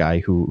years as a guy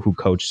who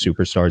coached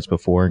superstars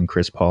before, and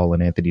Chris Paul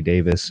and Anthony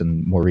Davis,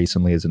 and more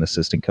recently as an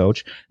assistant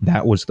coach.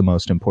 That was the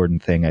most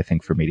important thing, I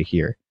think, for me to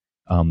hear,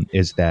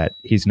 is that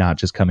he's not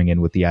just coming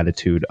in with the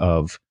attitude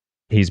of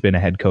he's been a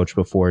head coach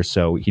before,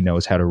 so he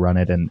knows how to run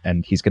it,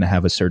 and he's going to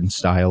have a certain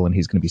style, and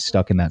he's going to be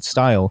stuck in that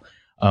style,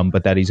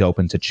 but that he's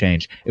open to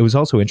change. It was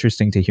also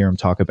interesting to hear him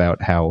talk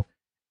about how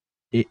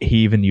he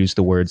even used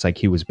the words like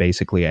he was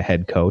basically a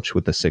head coach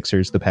with the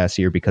Sixers the past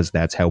year, because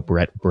that's how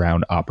Brett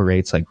Brown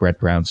operates. Like, Brett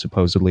Brown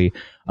supposedly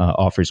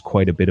offers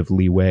quite a bit of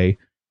leeway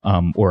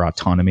or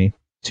autonomy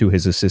to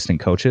his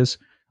assistant coaches.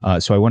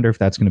 So I wonder if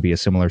that's going to be a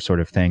similar sort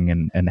of thing,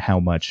 and how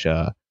much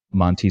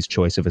Monty's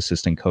choice of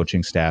assistant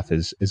coaching staff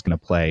is going to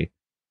play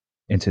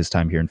into his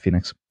time here in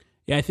Phoenix.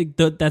 Yeah, I think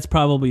that's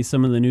probably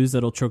some of the news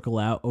that'll trickle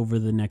out over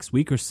the next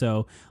week or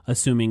so,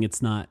 assuming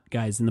it's not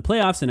guys in the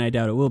playoffs, and I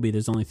doubt it will be.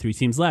 There's only 3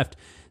 teams left.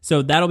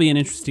 So that'll be an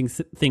interesting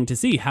thing to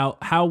see.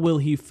 How will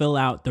he fill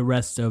out the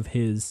rest of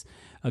his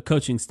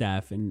coaching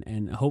staff?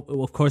 And hope,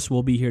 of course,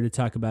 we'll be here to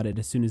talk about it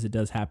as soon as it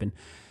does happen.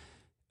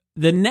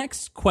 The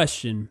next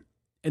question,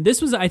 and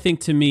this was, I think,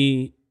 to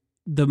me,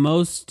 the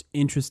most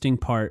interesting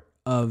part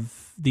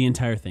of the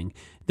entire thing.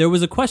 There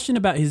was a question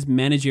about his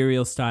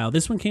managerial style.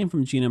 This one came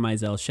from Gina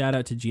Mizell. Shout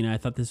out to Gina. I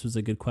thought this was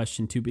a good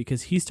question too,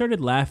 because he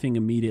started laughing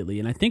immediately.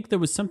 And I think there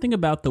was something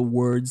about the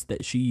words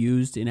that she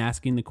used in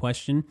asking the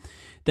question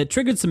that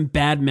triggered some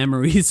bad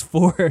memories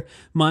for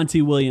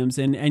Monty Williams.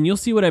 And you'll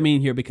see what I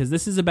mean here, because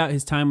this is about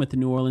his time with the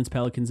New Orleans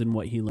Pelicans and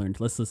what he learned.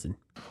 Let's listen.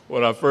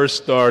 When I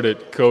first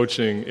started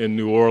coaching in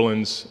New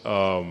Orleans,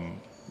 I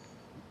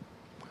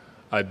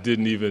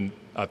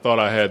thought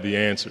I had the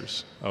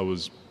answers. I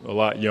was a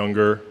lot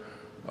younger.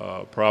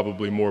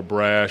 Probably more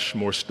brash,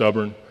 more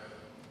stubborn.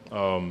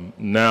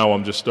 Now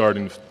I'm just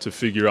starting to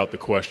figure out the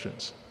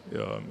questions,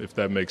 if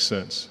that makes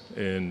sense.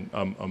 And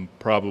I'm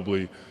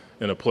probably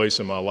in a place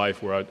in my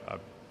life where I'm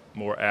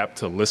more apt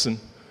to listen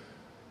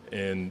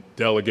and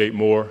delegate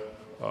more.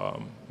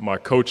 My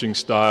coaching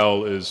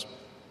style is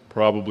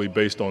probably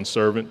based on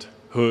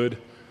servanthood.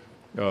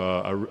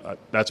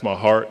 That's my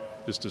heart,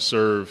 is to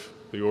serve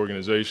the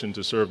organization,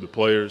 to serve the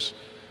players,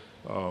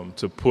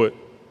 to put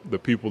the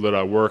people that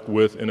I work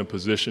with in a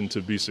position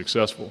to be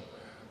successful.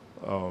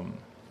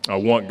 I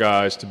want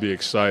guys to be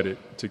excited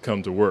to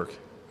come to work.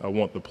 I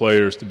want the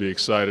players to be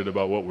excited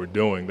about what we're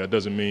doing. That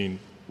doesn't mean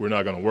we're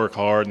not going to work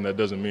hard, and that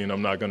doesn't mean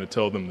I'm not going to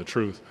tell them the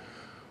truth.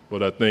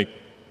 But I think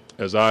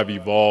as I've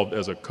evolved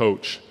as a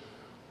coach,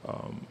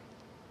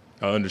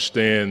 I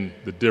understand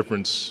the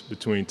difference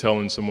between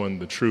telling someone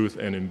the truth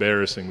and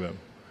embarrassing them.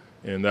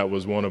 And that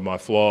was one of my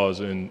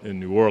flaws in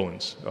New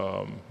Orleans.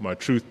 My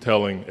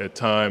truth-telling at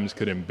times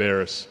could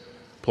embarrass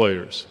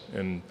players,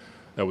 and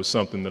that was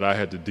something that I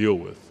had to deal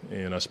with.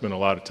 And I spent a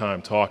lot of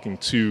time talking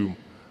to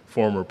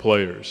former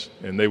players,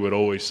 and they would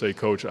always say,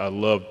 "Coach, I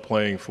love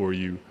playing for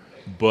you,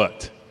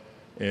 but,"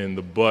 and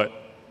the "but"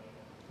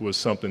 was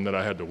something that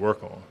I had to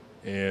work on.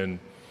 And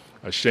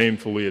I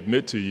shamefully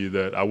admit to you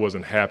that I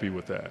wasn't happy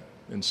with that.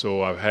 And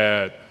so I've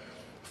had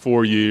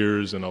 4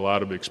 years and a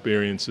lot of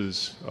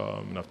experiences,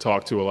 and I've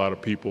talked to a lot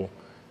of people,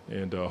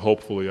 and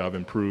hopefully I've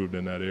improved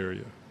in that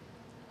area.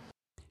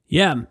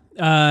 Yeah,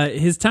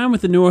 his time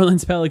with the New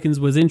Orleans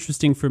Pelicans was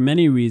interesting for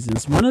many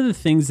reasons. One of the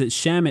things that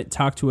Shamit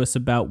talked to us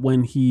about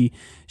when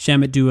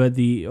Shamit Dua,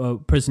 the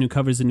person who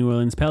covers the New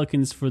Orleans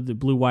Pelicans for the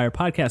Blue Wire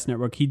Podcast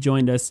Network, he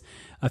joined us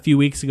a few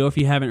weeks ago. If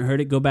you haven't heard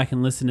it, go back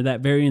and listen to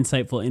that very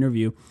insightful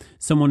interview.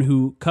 Someone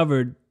who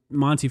covered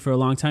Monty for a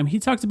long time. He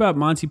talked about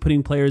Monty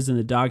putting players in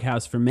the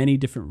doghouse for many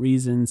different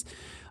reasons,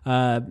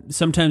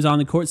 sometimes on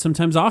the court,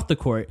 sometimes off the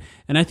court.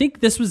 And I think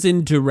this was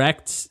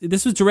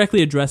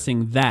directly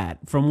addressing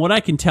that, from what I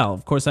can tell.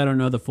 Of course, I don't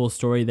know the full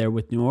story there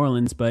with New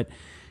Orleans, but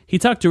he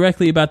talked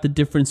directly about the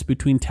difference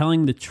between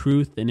telling the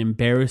truth and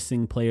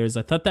embarrassing players.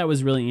 I thought that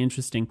was really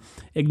interesting.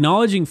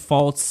 Acknowledging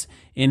faults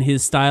in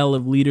his style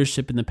of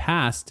leadership in the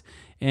past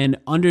and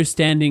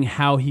understanding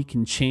how he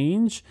can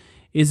change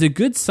is a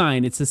good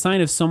sign. It's a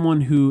sign of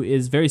someone who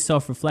is very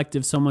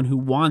self-reflective, someone who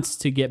wants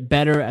to get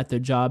better at their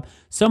job,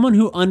 someone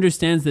who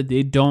understands that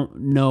they don't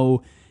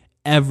know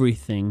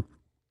everything.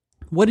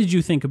 What did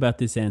you think about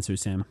this answer,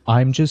 Sam?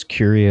 I'm just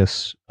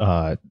curious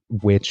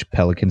which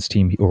Pelicans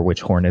team or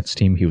which Hornets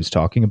team he was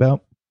talking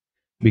about,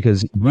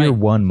 because year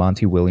one,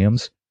 Monty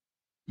Williams,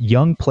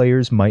 young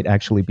players might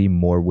actually be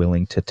more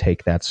willing to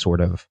take that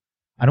sort of,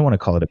 I don't want to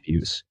call it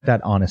abuse,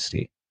 that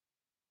honesty.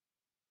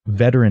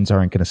 Veterans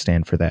aren't going to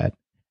stand for that.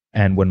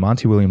 And when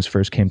Monty Williams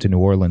first came to New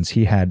Orleans,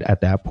 he had,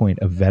 at that point,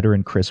 a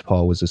veteran. Chris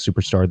Paul was a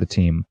superstar of the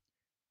team.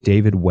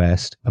 David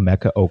West,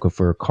 Emeka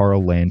Okafor,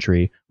 Carl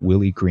Landry,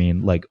 Willie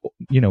Green,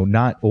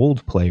 not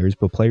old players,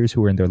 but players who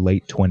were in their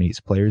late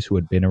 20s, players who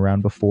had been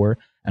around before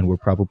and were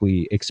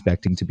probably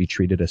expecting to be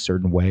treated a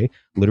certain way.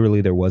 Literally,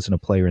 there wasn't a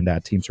player in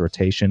that team's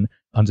rotation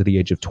under the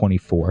age of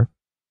 24.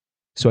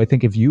 So I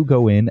think if you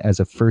go in as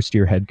a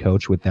first-year head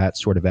coach with that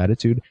sort of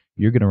attitude,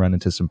 you're going to run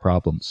into some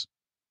problems.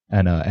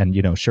 And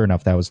sure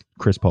enough, that was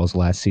Chris Paul's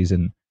last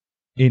season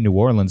in New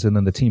Orleans, and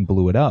then the team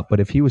blew it up.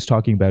 But if he was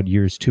talking about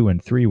years 2 and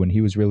 3 when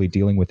he was really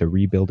dealing with a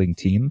rebuilding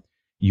team,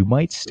 you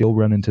might still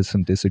run into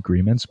some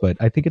disagreements. But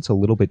I think it's a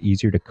little bit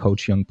easier to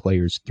coach young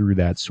players through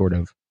that sort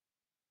of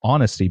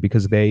honesty,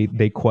 because they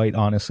quite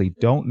honestly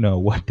don't know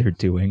what they're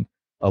doing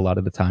a lot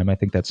of the time. I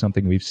think that's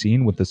something we've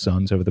seen with the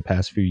Suns over the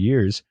past few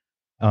years.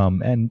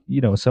 And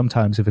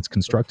sometimes if it's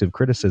constructive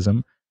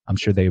criticism, I'm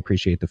sure they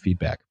appreciate the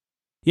feedback.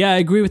 Yeah, I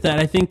agree with that.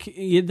 I think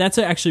that's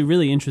actually a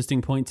really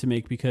interesting point to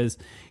make, because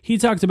he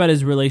talked about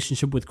his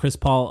relationship with Chris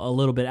Paul a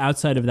little bit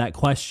outside of that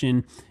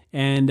question,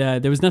 and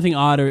there was nothing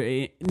odd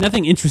or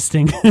nothing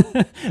interesting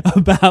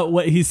about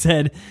what he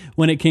said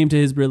when it came to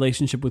his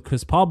relationship with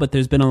Chris Paul, but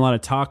there's been a lot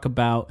of talk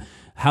about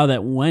how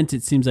that went.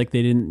 It seems like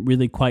they didn't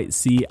really quite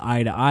see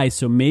eye to eye,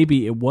 so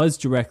maybe it was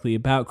directly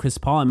about Chris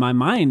Paul. In my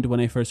mind, when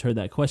I first heard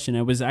that question,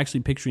 I was actually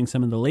picturing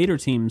some of the later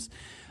teams.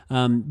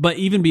 But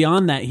even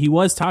beyond that, he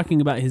was talking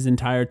about his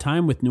entire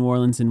time with New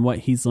Orleans and what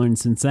he's learned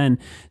since then.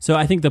 So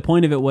I think the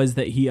point of it was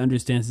that he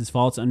understands his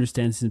faults,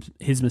 understands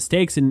his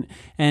mistakes. And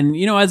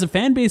as a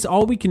fan base,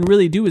 all we can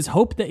really do is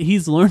hope that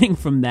he's learning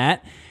from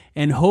that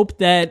and hope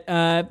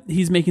that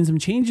he's making some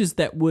changes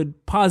that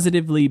would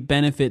positively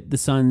benefit the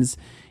Suns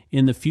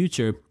in the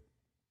future.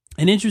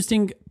 An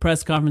interesting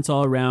press conference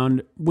all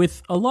around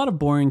with a lot of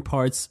boring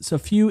parts, so a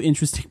few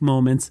interesting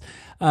moments.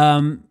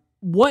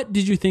 What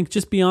did you think,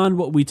 just beyond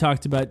what we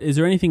talked about? Is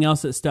there anything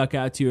else that stuck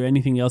out to you or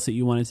anything else that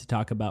you wanted to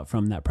talk about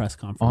from that press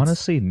conference?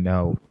 Honestly,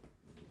 no.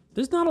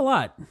 There's not a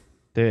lot.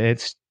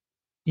 It's,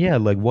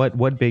 like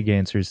what big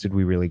answers did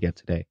we really get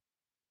today?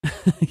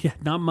 Yeah,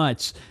 not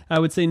much. I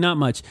would say not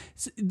much.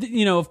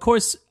 Of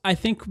course, I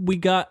think we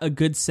got a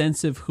good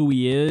sense of who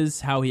he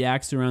is, how he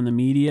acts around the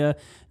media.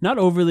 Not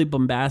overly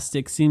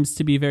bombastic, seems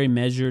to be very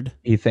measured.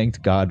 He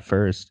thanked God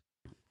first.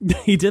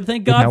 He did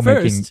thank God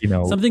first.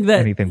 Making, something that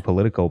anything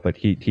political, but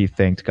he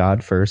thanked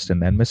God first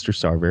and then Mr.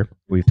 Sarver.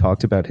 We've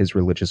talked about his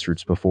religious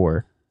roots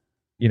before.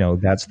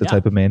 That's the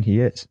type of man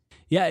he is.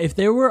 Yeah, if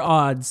there were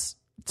odds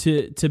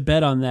to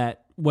bet on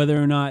that,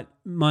 whether or not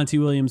Monty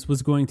Williams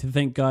was going to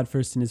thank God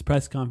first in his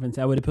press conference,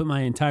 I would have put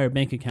my entire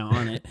bank account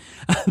on it.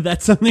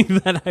 That's something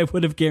that I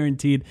would have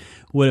guaranteed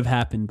would have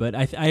happened. But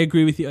I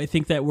agree with you. I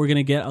think that we're going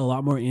to get a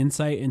lot more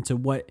insight into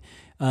what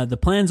the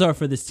plans are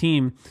for this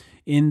team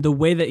in the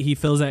way that he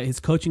fills out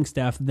his coaching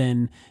staff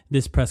than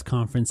this press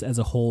conference as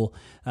a whole.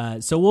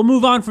 So we'll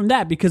move on from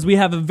that because we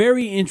have a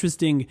very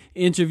interesting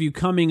interview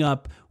coming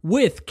up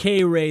with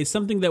K-Ray,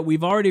 something that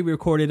we've already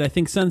recorded. I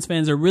think Suns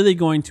fans are really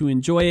going to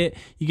enjoy it.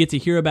 You get to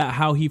hear about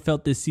how he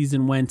felt this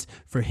season went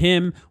for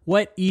him,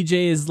 what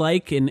EJ is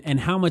like, and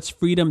how much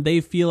freedom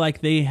they feel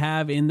like they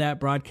have in that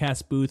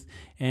broadcast booth,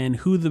 and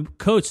who the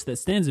coach that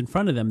stands in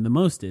front of them the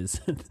most is.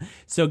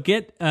 So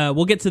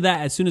we'll get to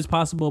that as soon as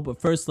possible,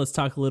 but first let's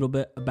talk a little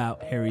bit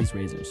about Harry's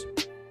Razors.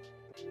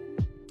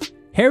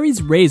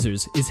 Harry's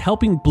Razors is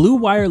helping Blue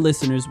Wire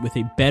listeners with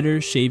a better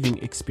shaving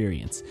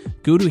experience.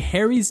 Go to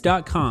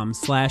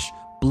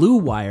harrys.com/Blue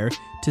Wire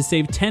to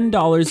save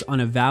 $10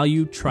 on a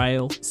value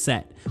trial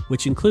set,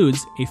 which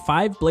includes a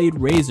 5-blade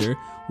razor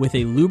with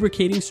a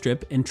lubricating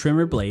strip and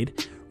trimmer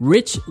blade,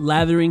 rich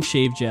lathering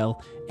shave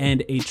gel,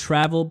 and a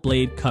travel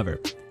blade cover.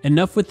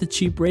 Enough with the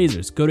cheap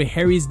razors. Go to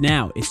Harry's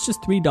now. It's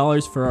just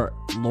 $3 for our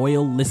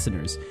loyal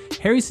listeners.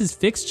 Harry's is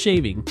fixed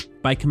shaving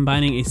by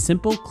combining a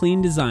simple, clean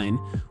design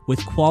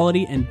with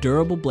quality and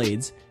durable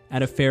blades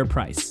at a fair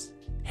price.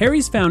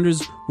 Harry's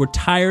founders were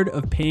tired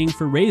of paying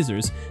for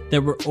razors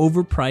that were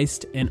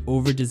overpriced and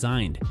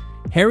over-designed.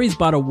 Harry's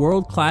bought a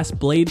world-class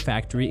blade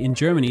factory in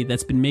Germany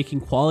that's been making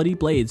quality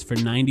blades for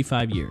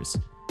 95 years.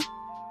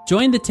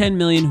 Join the 10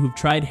 million who've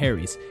tried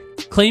Harry's.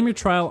 Claim your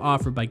trial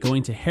offer by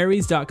going to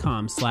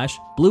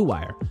harrys.com/Blue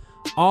Wire.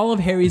 All of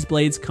Harry's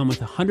blades come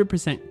with a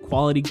 100%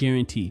 quality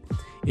guarantee.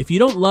 If you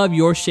don't love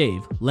your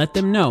shave, let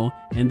them know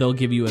and they'll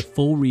give you a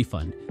full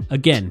refund.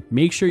 Again,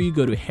 make sure you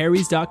go to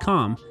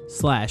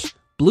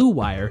harrys.com/Blue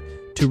Wire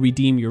to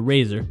redeem your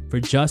razor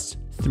for just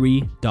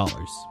 $3.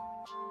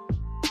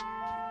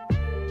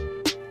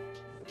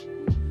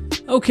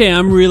 Okay,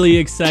 I'm really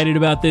excited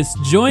about this.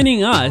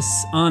 Joining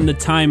us on the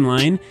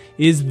timeline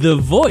is the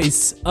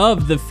voice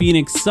of the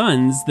Phoenix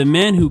Suns, the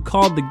man who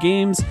called the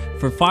games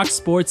for Fox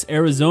Sports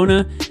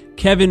Arizona,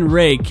 Kevin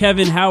Ray.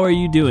 Kevin, how are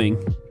you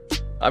doing?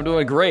 I'm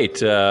doing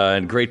great,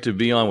 and great to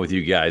be on with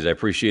you guys. I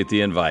appreciate the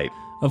invite.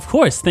 Of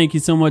course. Thank you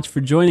so much for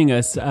joining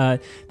us.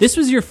 This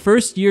was your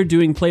first year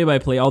doing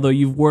play-by-play, although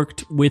you've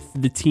worked with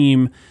the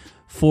team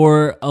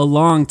for a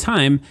long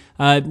time.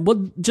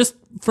 Just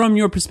from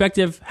your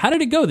perspective, how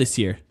did it go this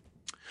year?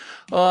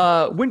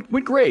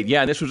 Went great.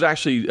 Yeah, this was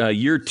actually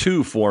year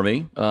 2 for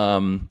me.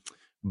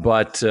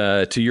 But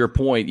to your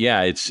point,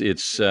 yeah,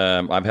 it's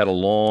I've had a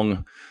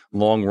long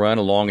run,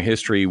 a long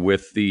history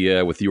with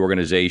the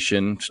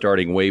organization,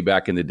 starting way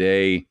back in the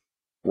day,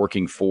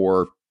 working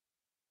for,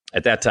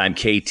 at that time,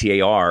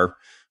 KTAR,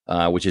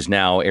 which is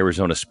now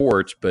Arizona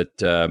Sports, but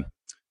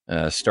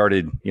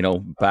started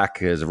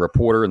back as a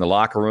reporter in the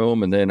locker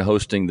room, and then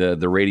hosting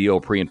the radio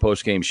pre and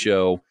post game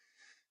show.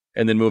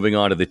 And then moving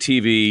on to the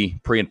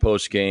TV, pre and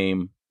post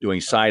game,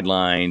 doing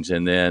sidelines,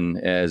 and then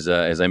as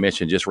I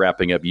mentioned, just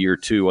wrapping up year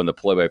 2 on the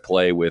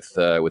play-by-play with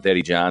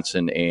Eddie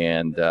Johnson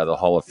and the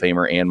Hall of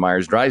Famer Ann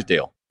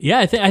Myers-Drysdale. Yeah,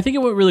 I think it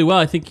went really well.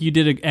 I think you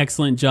did an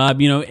excellent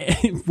job.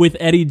 With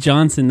Eddie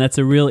Johnson, that's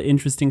a real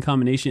interesting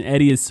combination.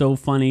 Eddie is so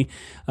funny,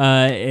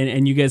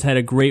 and you guys had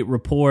a great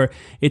rapport.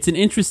 It's an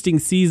interesting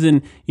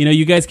season.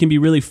 You guys can be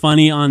really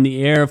funny on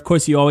the air. Of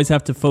course, you always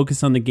have to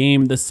focus on the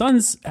game. The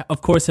Suns,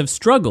 of course, have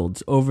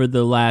struggled over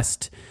the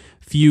last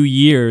few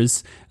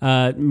years,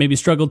 maybe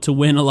struggled to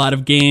win a lot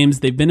of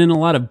games. They've been in a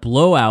lot of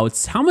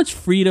blowouts. How much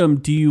freedom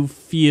do you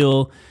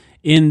feel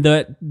in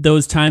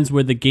those times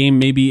where the game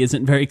maybe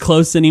isn't very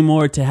close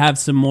anymore to have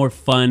some more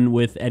fun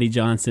with Eddie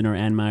Johnson or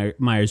Ann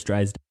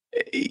Myers-Drysdale?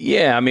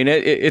 Yeah, I mean,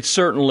 it's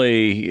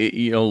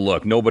certainly,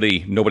 look,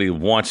 nobody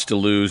wants to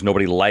lose,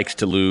 nobody likes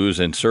to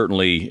lose, and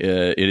certainly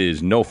it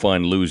is no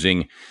fun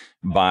losing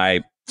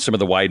by some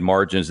of the wide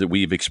margins that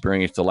we've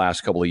experienced the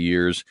last couple of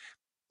years.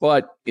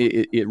 But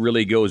it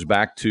really goes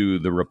back to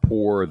the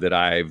rapport that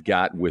I've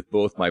got with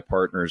both my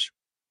partners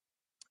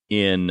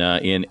in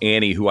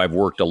Annie, who I've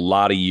worked a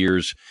lot of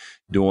years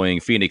doing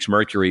Phoenix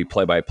Mercury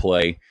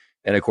play-by-play,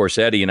 And of course,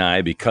 Eddie and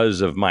I,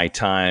 because of my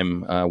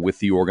time with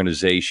the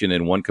organization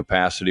in one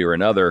capacity or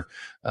another,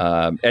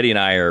 Eddie and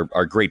I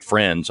are great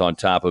friends on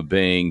top of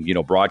being,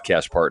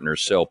 broadcast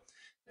partners. So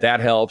that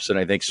helps. And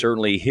I think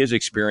certainly his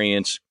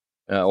experience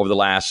over the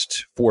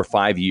last 4 or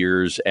 5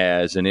 years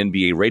as an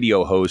NBA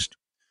radio host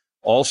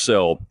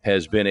also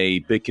has been a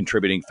big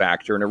contributing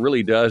factor. And it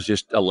really does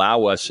just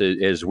allow us,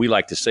 as we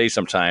like to say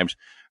sometimes,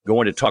 go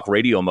into talk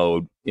radio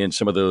mode in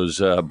some of those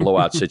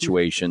blowout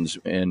situations.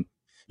 And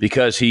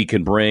because he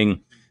can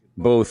bring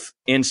both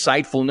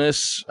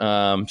insightfulness,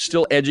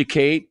 still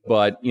educate,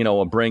 but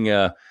bring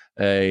a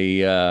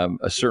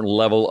certain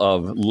level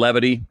of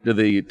levity to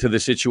the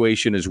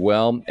situation as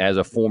well. As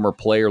a former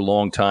player,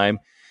 long time,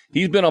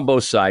 he's been on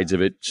both sides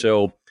of it.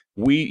 So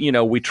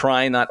we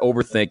try and not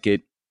overthink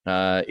it.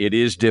 It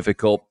is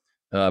difficult,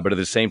 but at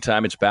the same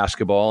time, it's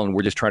basketball, and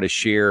we're just trying to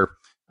share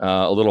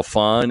a little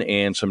fun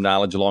and some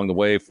knowledge along the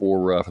way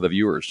for the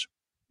viewers.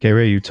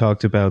 K-Ray, you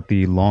talked about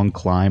the long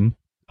climb,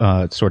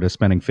 sort of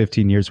spending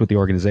 15 years with the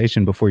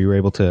organization before you were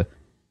able to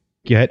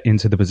get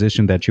into the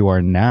position that you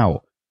are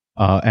now.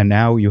 And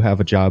now you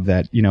have a job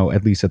that,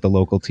 at least at the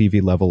local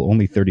TV level,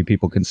 only 30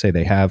 people can say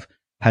they have.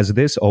 Has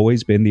this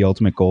always been the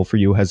ultimate goal for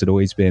you? Has it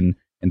always been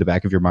in the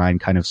back of your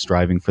mind, kind of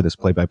striving for this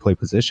play-by-play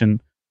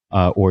position?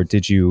 Or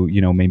did you,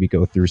 maybe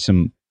go through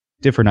some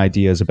different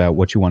ideas about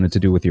what you wanted to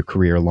do with your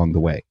career along the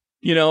way?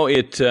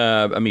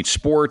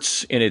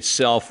 Sports in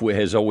itself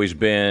has always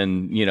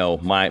been,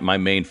 my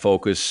main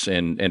focus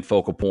and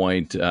focal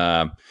point,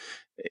 and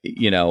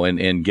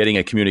getting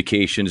a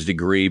communications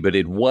degree. But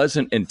it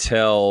wasn't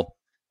until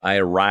I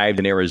arrived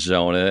in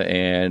Arizona,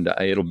 and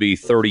it'll be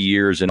 30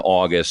 years in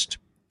August,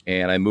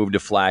 and I moved to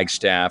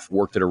Flagstaff,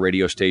 worked at a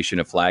radio station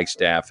at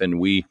Flagstaff, and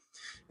we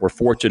were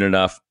fortunate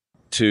enough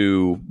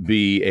to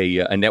be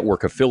a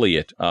network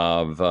affiliate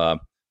of the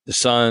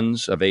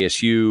Suns, of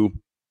ASU,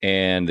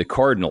 and the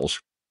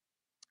Cardinals.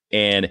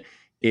 And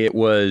it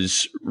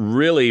was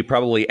really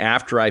probably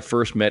after I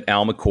first met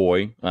Al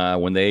McCoy,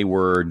 when they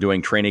were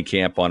doing training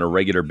camp on a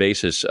regular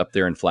basis up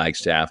there in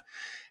Flagstaff,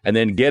 and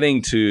then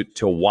getting to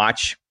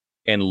watch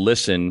and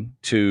listen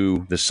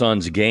to the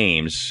Suns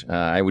games.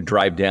 I would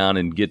drive down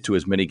and get to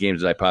as many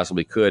games as I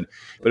possibly could.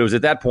 But it was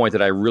at that point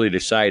that I really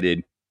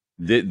decided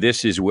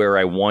this is where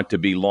I want to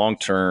be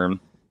long-term,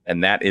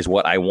 and that is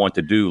what I want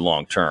to do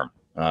long-term,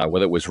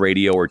 whether it was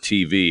radio or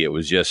TV. It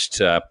was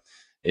just,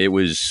 it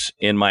was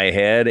in my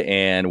head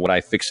and what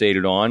I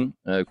fixated on.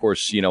 Of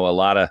course, a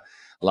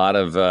lot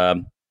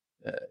of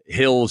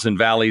hills and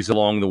valleys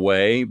along the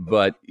way.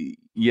 But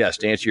yes,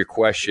 to answer your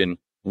question,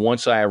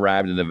 once I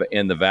arrived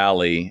in the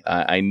Valley,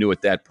 I knew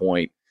at that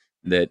point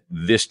that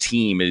this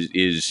team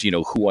is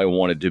who I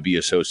wanted to be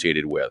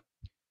associated with.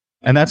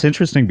 And that's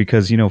interesting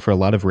because, for a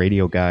lot of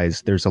radio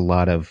guys, there's a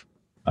lot of,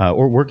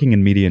 or working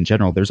in media in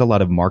general, there's a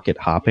lot of market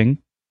hopping.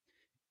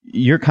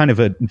 You're kind of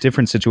a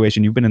different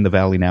situation. You've been in the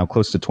Valley now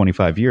close to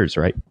 25 years,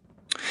 right?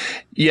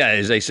 Yeah,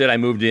 as I said, I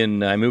moved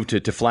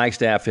to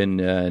Flagstaff in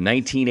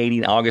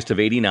 1980, August of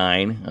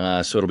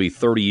 89. So it'll be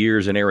 30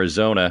 years in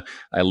Arizona.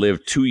 I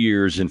lived 2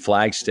 years in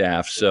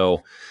Flagstaff.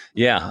 So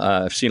yeah,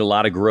 I've seen a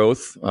lot of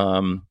growth.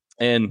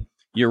 And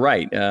you're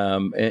right.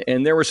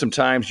 And there were some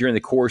times during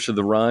the course of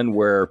the run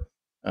where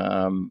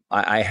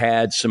I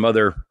had some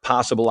other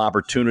possible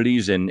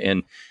opportunities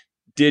and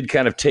did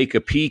kind of take a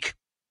peek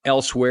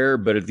elsewhere.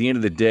 But at the end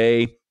of the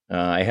day,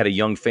 I had a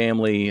young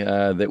family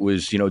that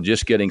was,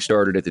 just getting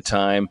started at the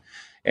time,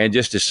 and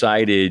just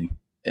decided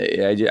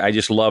I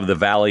just love the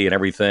Valley and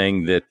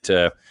everything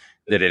that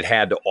it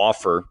had to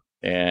offer.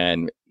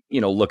 And,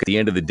 look, at the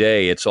end of the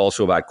day, it's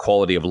also about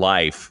quality of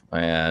life.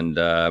 And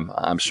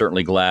I'm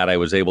certainly glad I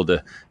was able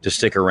to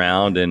stick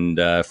around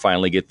and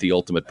finally get the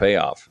ultimate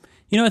payoff.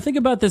 I think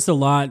about this a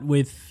lot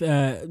with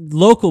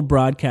local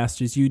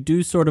broadcasters. You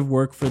do sort of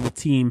work for the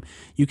team.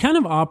 You kind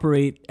of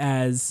operate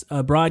as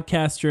a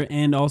broadcaster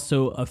and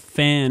also a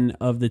fan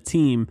of the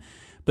team.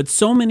 But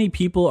so many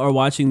people are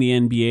watching the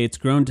NBA. It's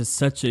grown to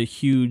such a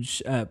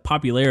huge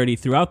popularity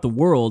throughout the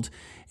world.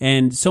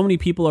 And so many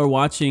people are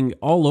watching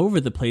all over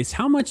the place.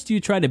 How much do you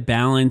try to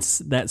balance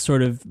that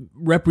sort of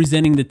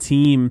representing the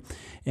team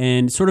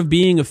and sort of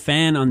being a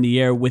fan on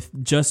the air with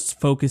just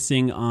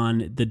focusing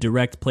on the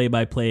direct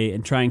play-by-play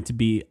and trying to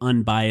be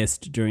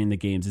unbiased during the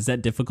games? Is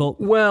that difficult?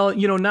 Well,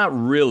 not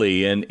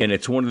really. And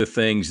it's one of the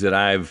things that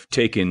I've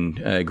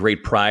taken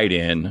great pride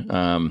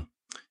in.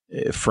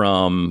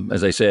 From,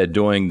 as I said,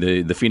 doing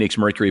the Phoenix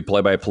Mercury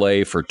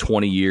play-by-play for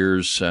 20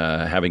 years,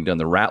 having done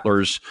the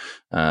Rattlers,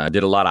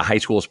 did a lot of high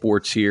school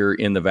sports here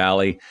in the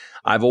Valley.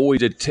 I've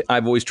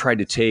always tried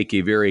to take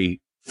a very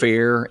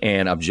fair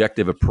and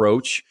objective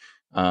approach.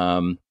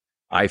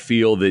 I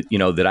feel that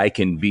that I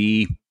can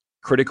be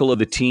critical of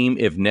the team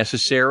if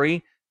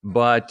necessary,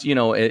 but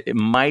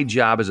my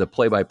job as a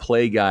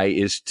play-by-play guy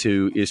is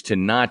to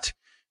not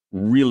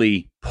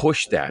really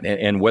push that.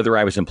 And whether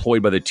I was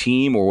employed by the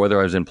team or whether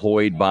I was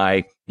employed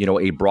by,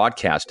 a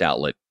broadcast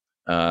outlet,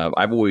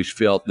 I've always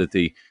felt that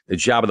the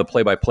job of the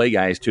play-by-play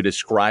guy is to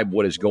describe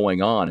what is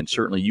going on. And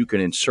certainly you can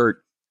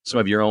insert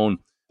some of your own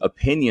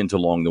opinions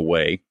along the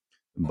way.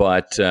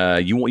 but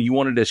you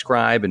want to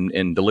describe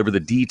and deliver the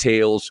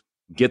details,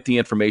 get the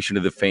information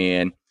to the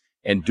fan,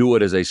 and do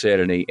it, as I said,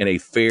 in a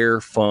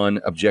fair, fun,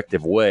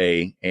 objective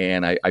way.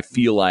 And I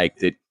feel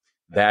like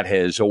that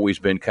has always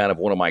been kind of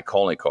one of my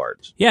calling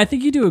cards. Yeah, I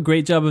think you do a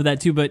great job of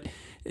that too. But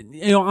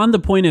on the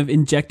point of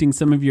injecting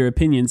some of your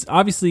opinions,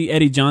 obviously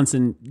Eddie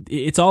Johnson,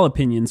 it's all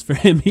opinions for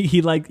him.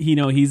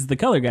 He's the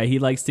color guy. He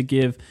likes to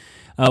give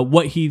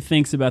what he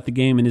thinks about the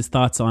game and his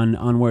thoughts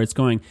on where it's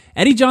going.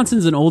 Eddie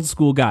Johnson's an old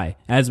school guy,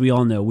 as we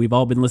all know. We've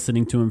all been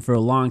listening to him for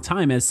a long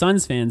time as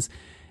Suns fans.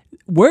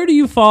 Where do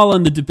you fall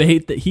on the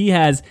debate that he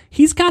has?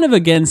 He's kind of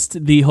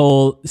against the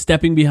whole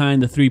stepping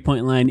behind the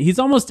 3-point line. He's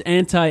almost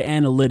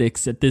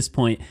anti-analytics at this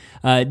point.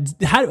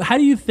 How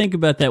do you think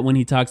about that when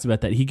he talks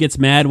about that? He gets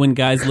mad when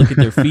guys look at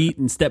their feet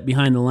and step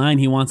behind the line.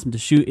 He wants them to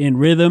shoot in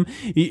rhythm.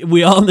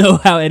 We all know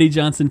how Eddie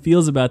Johnson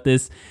feels about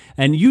this.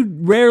 And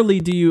rarely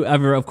do you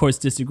ever, of course,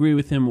 disagree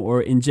with him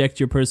or inject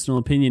your personal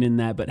opinion in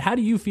that. But how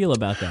do you feel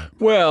about that?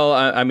 Well,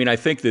 I mean, I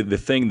think that the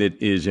thing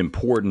that is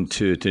important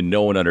to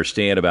know and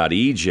understand about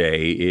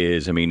EJ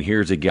is, I mean,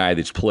 here's a guy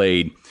that's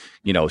played,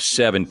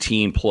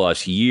 17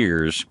 plus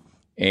years,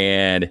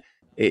 and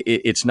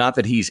it's not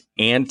that he's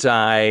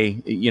analytics,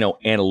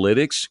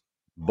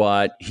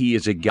 but he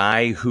is a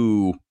guy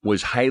who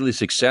was highly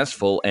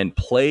successful and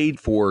played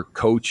for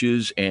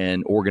coaches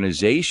and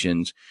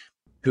organizations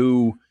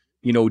who,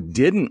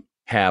 didn't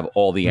have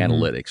all the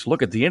analytics.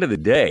 Look, at the end of the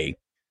day,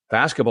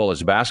 basketball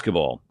is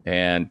basketball.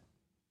 And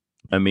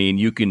I mean,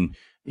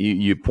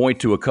 you point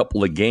to a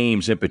couple of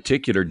games in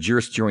particular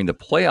just during the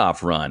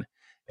playoff run.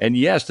 And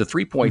yes, the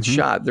 3-point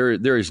shot,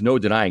 there is no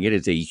denying it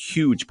is a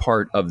huge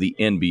part of the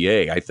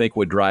NBA. I think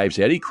what drives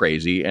Eddie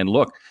crazy, and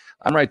look,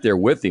 I'm right there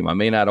with him. I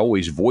may not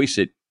always voice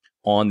it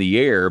on the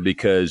air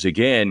because,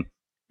 again,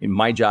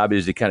 my job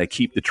is to kind of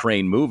keep the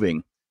train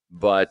moving.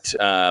 But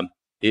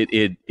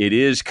it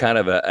is kind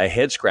of a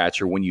head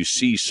scratcher when you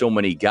see so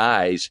many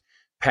guys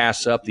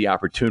pass up the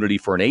opportunity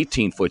for an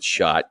 18-foot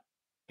shot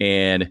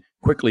and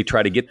quickly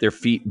try to get their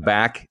feet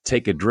back,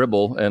 take a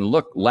dribble. And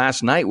look,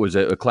 last night was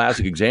a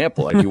classic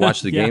example. If you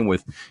watch the game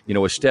with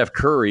Steph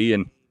Curry,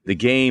 and the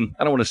game,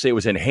 I don't want to say it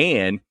was in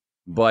hand,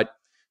 but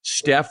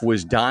Steph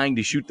was dying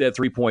to shoot that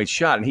 3-point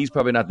shot. And he's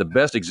probably not the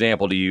best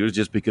example to use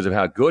just because of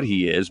how good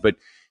he is, but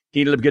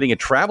he ended up getting a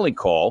traveling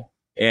call.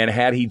 And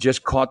had he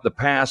just caught the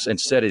pass and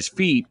set his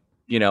feet,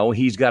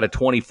 he's got a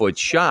 20-foot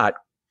shot,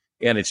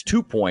 and it's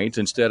 2 points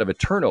instead of a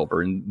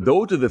turnover. And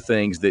those are the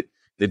things that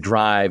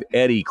drive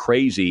Eddie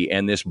crazy,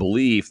 and this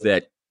belief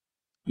that,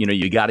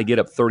 you got to get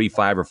up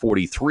 35 or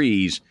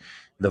 43s.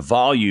 The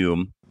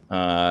volume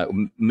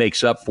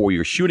makes up for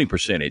your shooting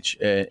percentage.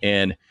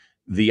 And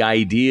the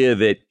idea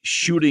that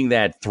shooting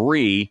that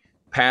 3,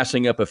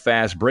 passing up a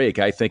fast break,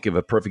 I think of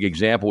a perfect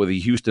example with the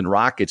Houston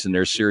Rockets in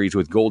their series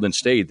with Golden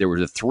State. There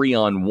was a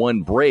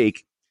 3-on-1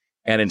 break,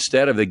 and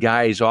instead of the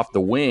guys off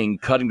the wing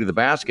cutting to the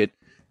basket,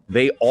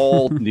 they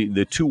all,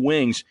 the 2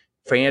 wings,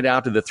 fanned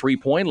out to the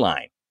 3-point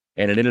line.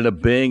 And it ended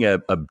up being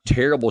a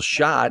terrible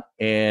shot.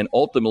 And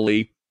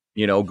ultimately,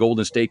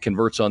 Golden State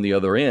converts on the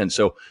other end.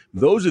 So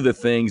those are the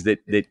things that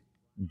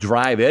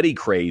drive Eddie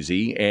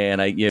crazy.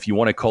 And if you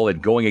want to call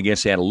it going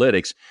against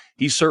analytics,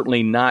 he's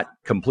certainly not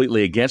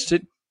completely against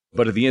it.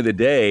 But at the end of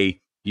the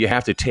day, you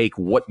have to take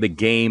what the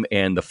game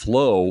and the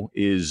flow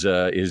is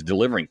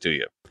delivering to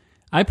you.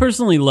 I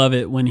personally love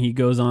it when he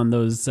goes on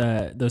those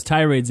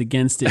tirades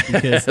against it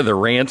because the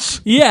rants.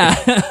 Yeah,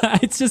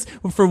 it's just,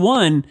 for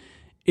one,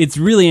 it's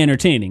really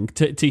entertaining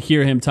to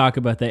hear him talk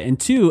about that. And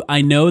 2,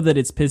 I know that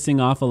it's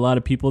pissing off a lot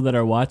of people that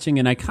are watching,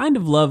 and I kind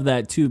of love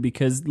that too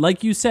because,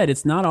 like you said,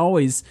 it's not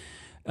always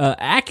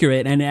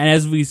accurate. And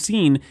as we've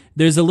seen,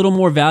 there's a little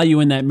more value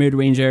in that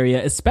mid-range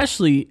area,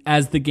 especially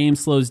as the game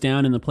slows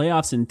down in the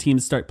playoffs and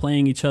teams start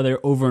playing each other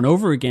over and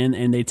over again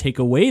and they take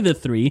away the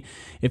 3.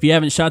 If you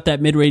haven't shot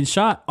that mid-range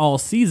shot all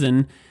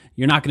season,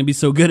 you're not going to be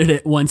so good at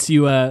it once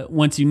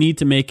you need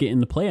to make it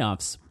in the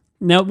playoffs.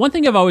 Now, one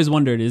thing I've always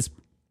wondered is,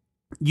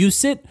 you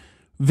sit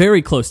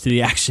very close to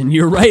the action.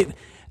 You're right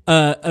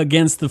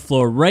against the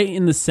floor, right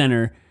in the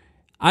center.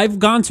 I've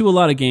gone to a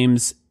lot of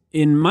games.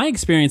 In my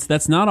experience,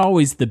 that's not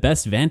always the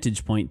best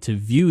vantage point to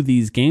view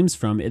these games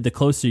from, the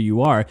closer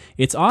you are.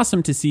 It's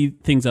awesome to see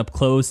things up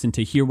close and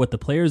to hear what the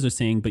players are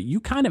saying, but you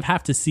kind of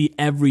have to see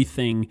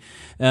everything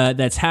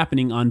that's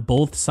happening on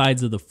both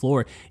sides of the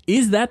floor.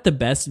 Is that the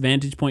best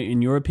vantage point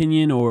in your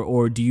opinion,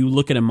 or do you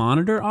look at a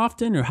monitor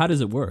often, or how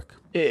does it work?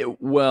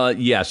 Well,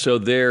 yeah. So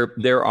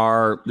there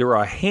are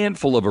a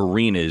handful of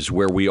arenas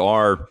where we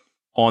are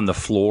on the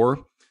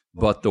floor,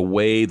 but the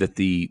way that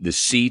the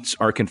seats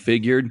are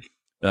configured,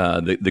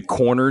 the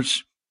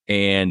corners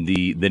and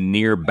the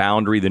near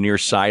boundary, the near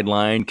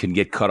sideline can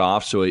get cut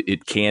off, so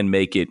it can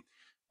make it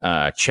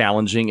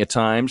challenging at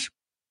times.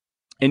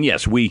 And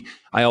yes,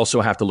 I also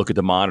have to look at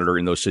the monitor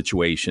in those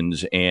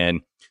situations,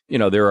 and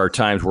there are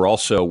times where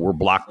also we're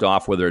blocked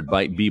off, whether it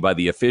might be by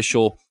the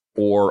official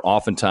or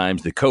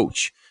oftentimes the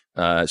coach.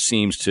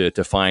 Seems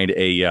to find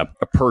a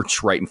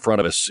perch right in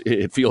front of us.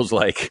 It feels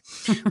like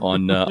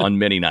on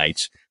many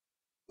nights.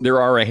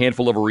 There are a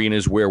handful of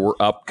arenas where we're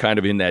up kind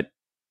of in that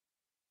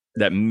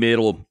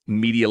middle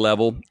media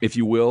level, if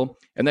you will,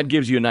 and that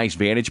gives you a nice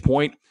vantage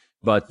point.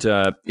 But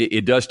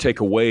it does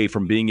take away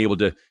from being able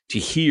to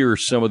hear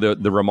some of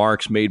the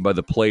remarks made by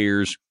the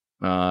players,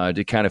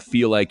 to kind of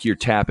feel like you're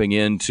tapping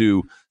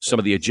into some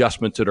of the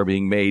adjustments that are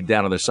being made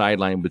down on the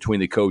sideline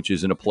between the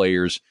coaches and the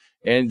players,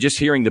 and just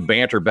hearing the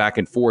banter back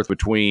and forth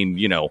between,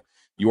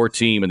 your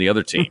team and the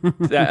other team.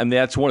 And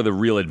that's one of the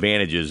real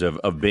advantages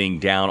of being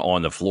down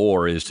on the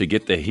floor, is to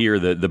get to hear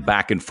the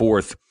back and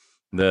forth,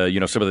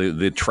 some of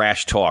the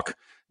trash talk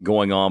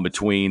going on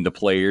between the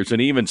players,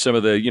 and even some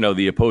of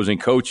the opposing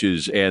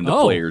coaches and the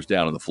players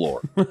down on the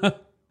floor.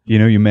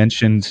 You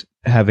mentioned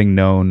having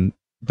known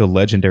the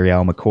legendary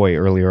Al McCoy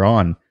earlier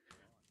on.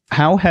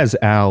 How has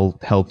Al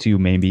helped you,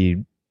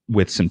 maybe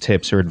with some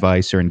tips or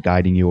advice, or in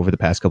guiding you over the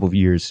past couple of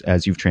years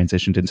as you've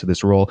transitioned into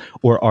this role?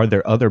 Or are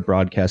there other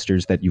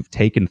broadcasters that you've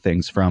taken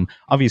things from?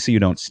 Obviously, you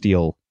don't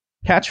steal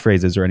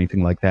catchphrases or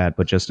anything like that,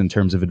 but just in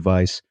terms of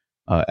advice,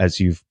 as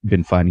you've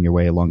been finding your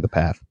way along the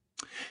path.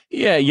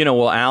 Yeah,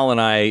 well, Al and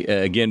I,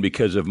 again,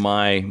 because of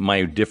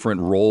my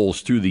different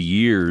roles through the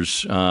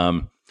years,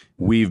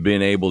 we've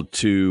been able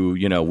to,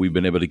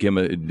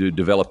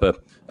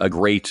 develop a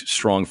great,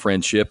 strong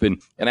friendship.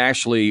 And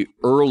actually,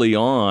 early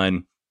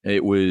on,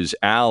 it was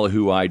Al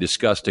who I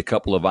discussed a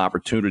couple of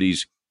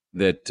opportunities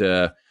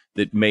that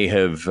may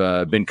have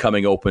been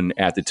coming open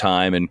at the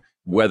time, and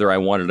whether I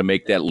wanted to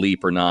make that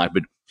leap or not.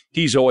 But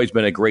he's always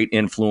been a great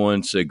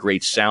influence, a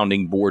great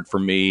sounding board for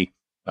me,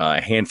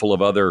 a handful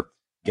of other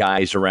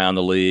guys around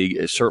the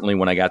league. Certainly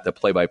when I got the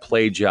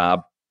play-by-play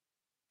job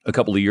a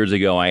couple of years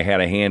ago, I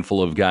had a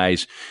handful of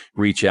guys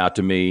reach out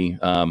to me.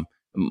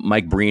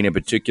 Mike Breen in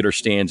particular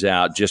stands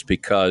out just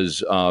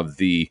because of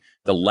the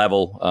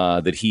level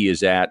that he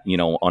is at,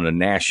 on a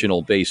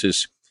national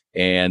basis,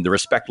 and the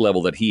respect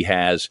level that he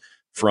has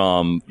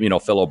from,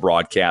 fellow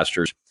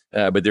broadcasters.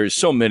 But there's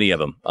so many of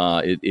them.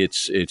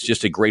 It's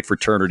just a great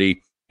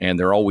fraternity, and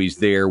they're always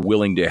there,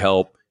 willing to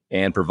help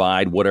and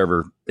provide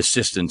whatever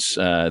assistance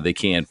they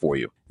can for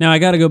you. Now, I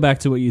got to go back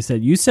to what you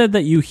said. You said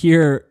that you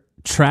hear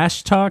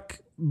trash talk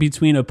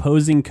between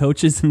opposing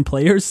coaches and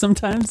players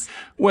sometimes?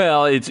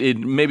 Well, it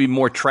may be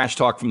more trash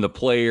talk from the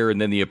player, and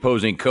then the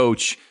opposing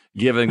coach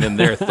giving them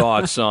their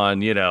thoughts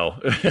on,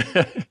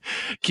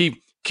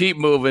 keep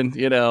moving,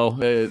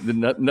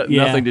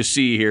 nothing to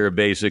see here,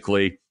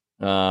 basically.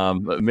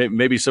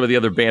 Maybe some of the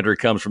other banter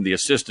comes from the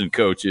assistant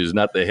coaches,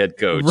 not the head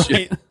coach.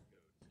 Right.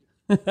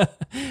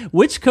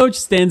 Which coach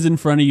stands in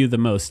front of you the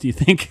most, do you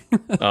think?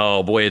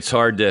 Oh boy, it's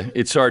hard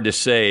to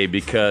say,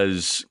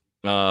 because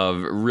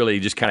really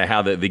just kind of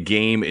how the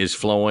game is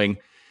flowing.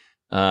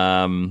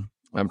 I'm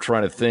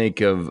trying to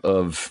think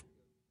of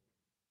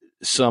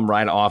some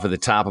right off of the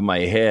top of my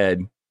head.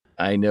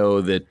 I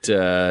know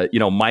that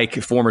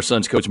Mike, former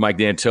Suns coach Mike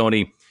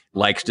D'Antoni,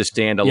 likes to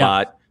stand a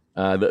lot.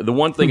 The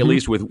one thing, at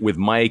least with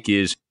Mike,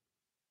 is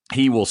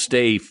he will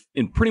stay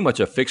in pretty much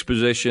a fixed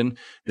position.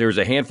 There's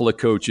a handful of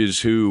coaches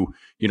who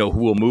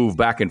will move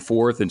back and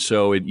forth. And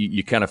so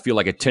you kind of feel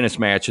like a tennis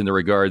match in the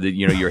regard that,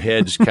 your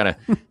head's kind of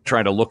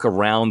trying to look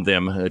around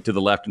them to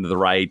the left and to the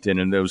right.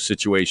 And in those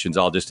situations,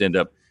 I'll just end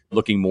up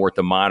looking more at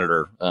the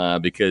monitor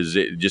because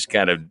it just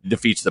kind of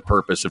defeats the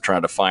purpose of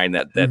trying to find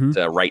that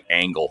right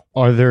angle.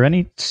 Are there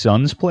any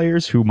Suns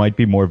players who might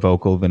be more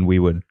vocal than we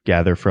would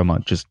gather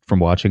from just from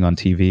watching on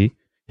TV?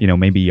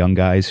 Maybe young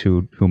guys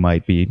who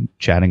might be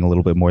chatting a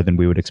little bit more than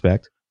we would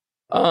expect?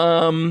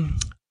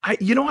 I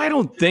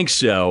don't think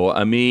so.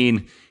 I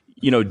mean,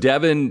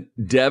 Devin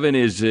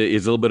is a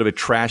little bit of a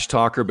trash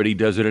talker, but he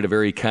does it in a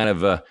very kind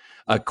of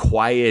a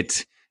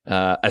quiet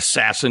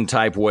assassin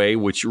type way,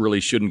 which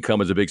really shouldn't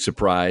come as a big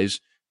surprise.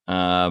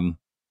 DeAndre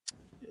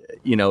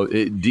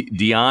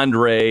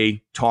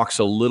talks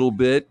a little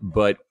bit,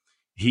 but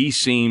he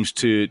seems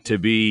to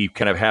be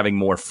kind of having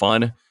more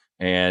fun,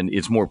 and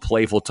it's more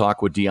playful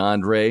talk with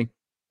DeAndre.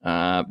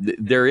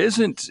 There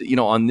isn't,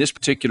 on this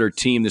particular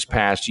team this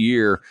past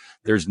year,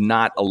 there's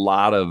not a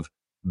lot of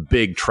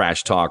big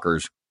trash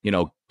talkers.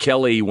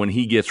 Kelly, when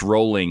he gets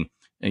rolling,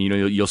 and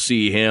you'll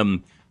see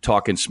him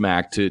talking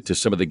smack to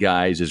some of the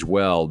guys as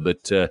well.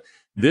 But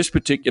this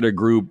particular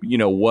group,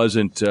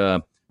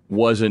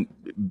 wasn't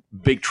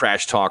big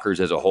trash talkers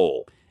as a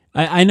whole.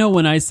 I know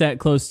when I sat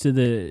close to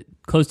the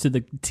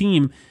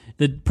team,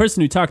 the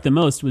person who talked the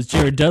most was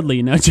Jared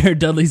Dudley. Now Jared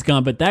Dudley's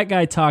gone, but that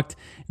guy talked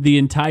the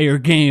entire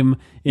game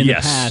in the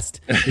past.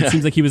 It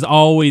seems like he was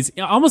always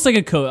almost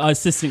like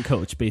assistant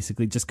coach,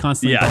 basically, just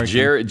constantly. Yeah,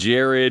 barking.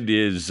 Jared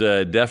is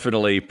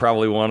definitely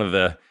probably one of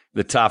the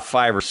top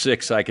 5 or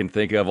 6 I can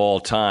think of all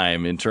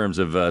time in terms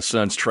of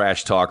Suns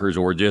trash talkers,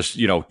 or just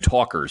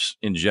talkers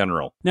in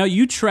general. Now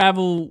you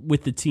travel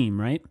with the team,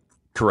 right?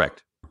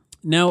 Correct.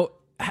 Now,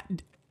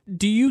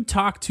 do you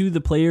talk to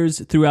the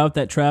players throughout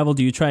that travel?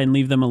 Do you try and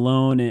leave them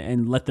alone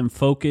and let them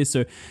focus?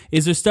 Or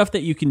is there stuff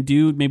that you can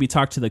do, maybe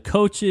talk to the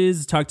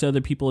coaches, talk to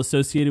other people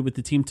associated with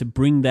the team to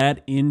bring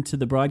that into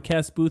the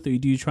broadcast booth? Or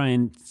do you try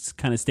and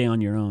kind of stay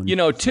on your own?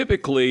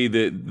 Typically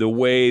the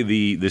way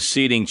the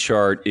seating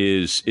chart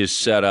is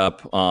set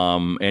up,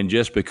 and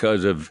just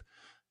because of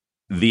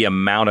the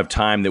amount of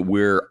time that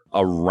we're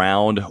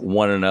around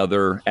one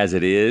another as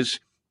it is,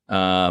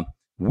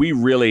 we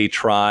really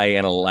try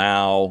and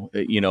allow,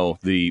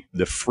 the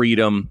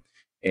freedom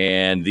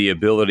and the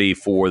ability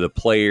for the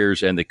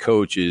players and the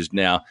coaches.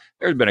 Now,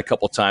 there's been a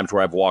couple of times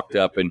where I've walked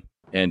up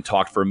and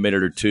talked for a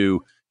minute or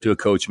two to a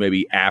coach,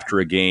 maybe after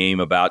a game,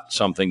 about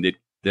something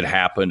that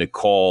happened, a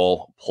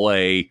call,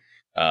 play,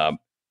 the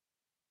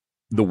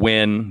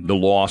win, the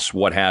loss,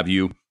 what have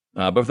you.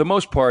 But for the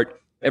most part,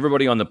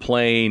 everybody on the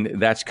plane,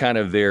 that's kind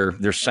of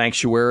their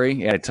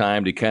sanctuary at a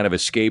time to kind of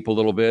escape a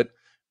little bit,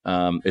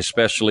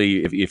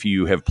 especially if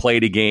you have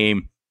played a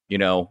game,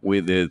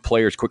 with the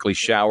players quickly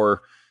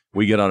shower,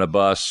 we get on a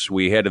bus,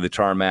 we head to the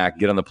tarmac,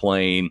 get on the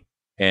plane,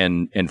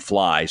 and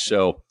fly.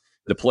 So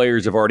the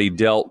players have already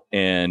dealt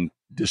and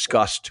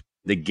discussed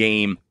the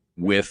game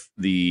with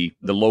the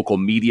local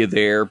media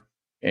there.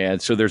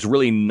 And so there's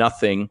really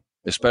nothing,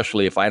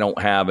 especially if I don't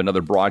have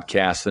another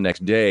broadcast the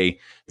next day,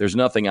 there's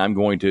nothing I'm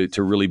going to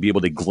really be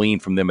able to glean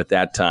from them at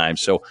that time.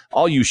 So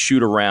I'll use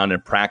shoot around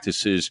and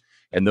practices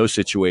and those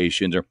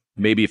situations, or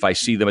maybe if I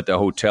see them at the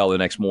hotel the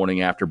next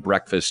morning after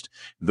breakfast,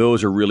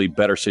 those are really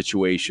better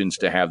situations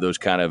to have those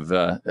kind of,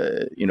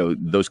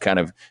 those kind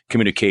of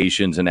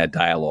communications and that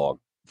dialogue.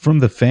 From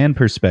the fan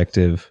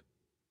perspective,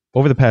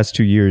 over the past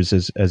 2 years,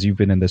 as you've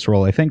been in this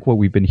role, I think what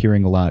we've been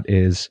hearing a lot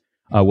is,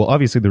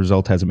 obviously the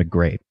result hasn't been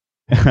great.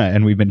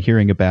 And we've been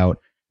hearing about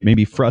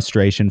maybe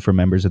frustration from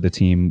members of the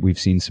team. We've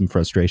seen some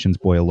frustrations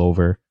boil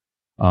over.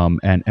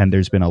 And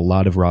there's been a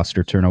lot of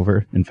roster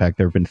turnover. In fact,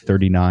 there have been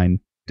 39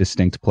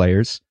 distinct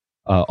players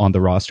on the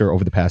roster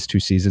over the past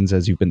 2 seasons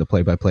as you've been the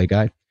play-by-play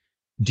guy.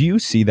 Do you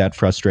see that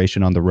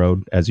frustration on the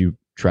road as you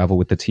travel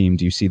with the team?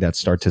 Do you see that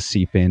start to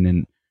seep in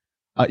and,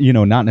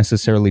 not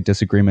necessarily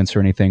disagreements or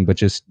anything, but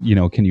just,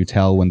 can you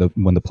tell when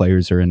the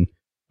players are in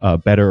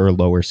better or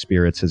lower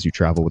spirits as you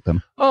travel with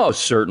them? Oh,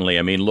 certainly.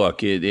 I mean,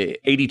 look,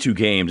 82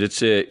 games,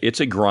 it's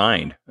a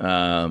grind.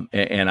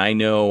 And I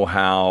know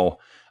how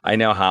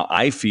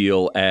I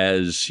feel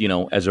as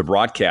a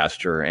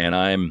broadcaster, and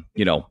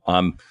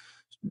I'm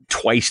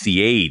twice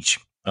the age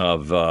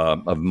of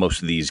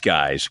most of these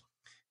guys.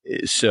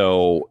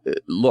 So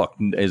look,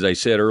 as I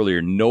said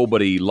earlier,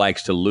 nobody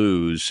likes to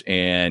lose.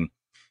 And,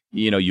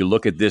 you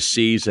look at this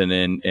season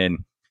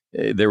and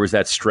there was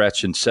that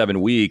stretch in 7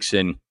 weeks,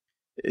 and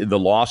the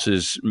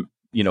losses,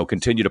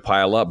 continue to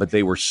pile up, but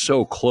they were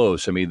so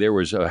close. I mean, there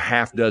was a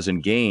half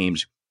dozen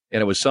games,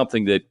 and it was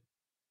something that,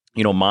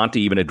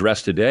 Monty even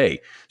addressed today.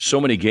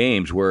 So many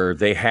games where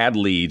they had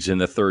leads in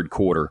the third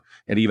quarter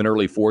and even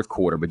early fourth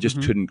quarter, but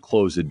just couldn't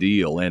close the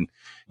deal. And,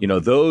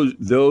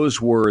 those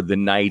were the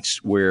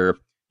nights where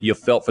you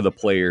felt for the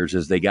players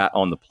as they got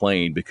on the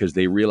plane, because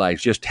they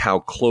realized just how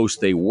close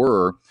they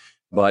were.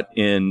 But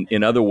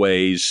in other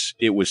ways,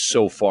 it was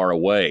so far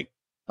away.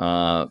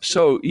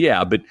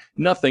 But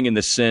nothing in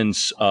the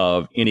sense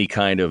of any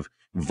kind of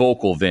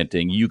vocal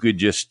venting. You could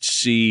just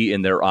see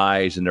in their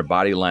eyes and their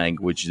body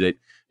language that,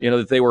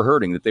 that they were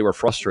hurting, that they were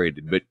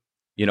frustrated. But,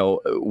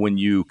 when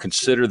you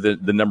consider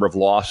the number of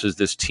losses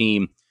this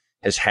team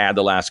has had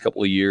the last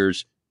couple of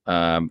years,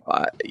 I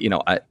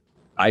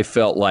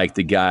felt like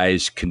the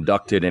guys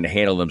conducted and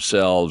handled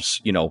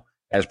themselves,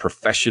 as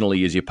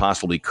professionally as you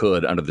possibly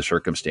could under the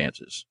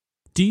circumstances.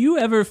 Do you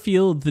ever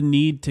feel the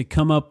need to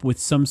come up with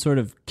some sort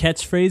of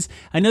catchphrase?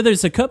 I know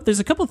there's a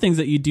couple things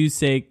that you do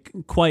say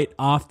quite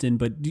often,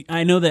 but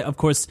I know that, of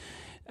course,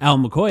 Al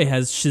McCoy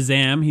has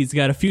Shazam. He's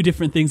got a few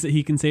different things that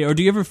he can say. Or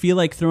do you ever feel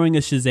like throwing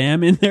a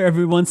Shazam in there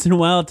every once in a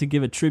while to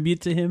give a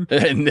tribute to him?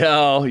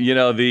 No,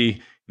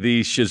 the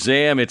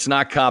Shazam, it's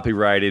not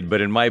copyrighted,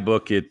 but in my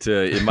book, it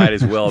might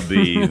as well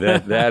be.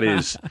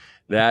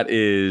 That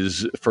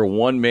is for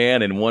one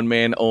man and one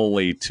man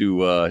only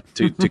to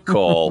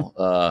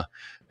call.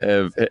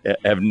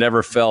 Have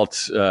never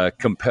felt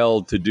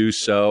compelled to do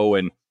so,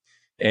 and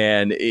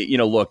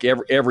look,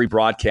 every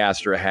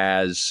broadcaster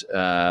has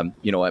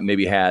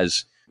maybe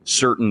has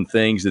certain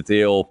things that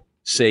they'll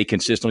say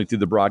consistently through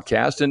the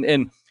broadcast,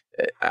 and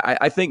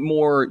I think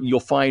you'll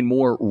find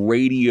more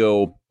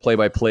radio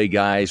play-by-play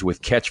guys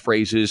with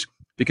catchphrases,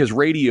 because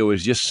radio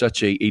is just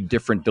such a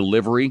different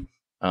delivery,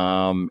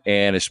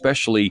 and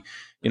especially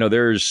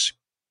there's,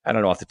 I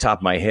don't know off the top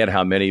of my head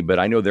how many, but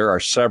I know there are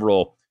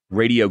several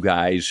radio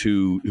guys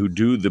who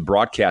do the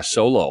broadcast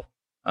solo.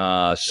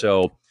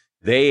 So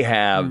they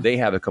have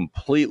a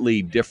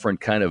completely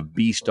different kind of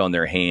beast on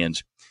their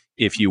hands,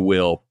 if you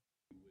will,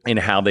 in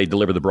how they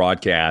deliver the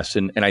broadcast.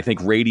 And I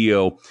think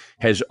radio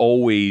has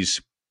always,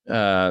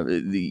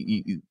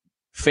 the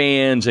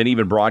fans and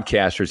even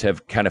broadcasters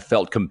have kind of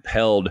felt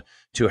compelled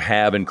to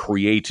have and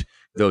create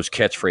those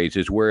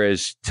catchphrases,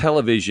 whereas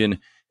television,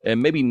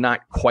 and maybe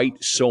not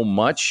quite so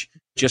much,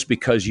 just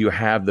because you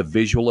have the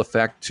visual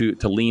effect to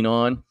lean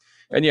on.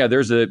 And yeah,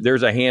 there's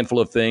a handful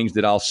of things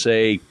that I'll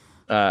say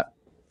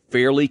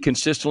fairly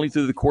consistently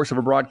through the course of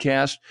a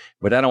broadcast,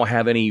 but I don't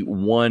have any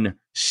one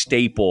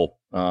staple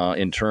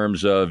in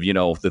terms of, the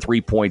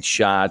 3-point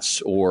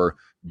shots or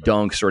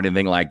dunks or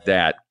anything like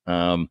that.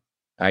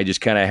 I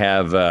just kind of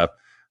have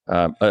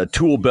a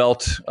tool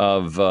belt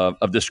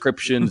of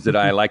descriptions that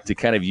I like to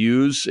kind of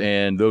use,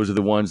 and those are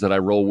the ones that I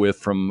roll with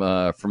from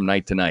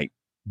night to night.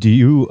 Do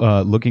you,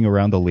 looking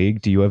around the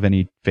league, do you have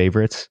any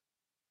favorites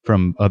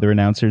from other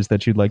announcers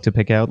that you'd like to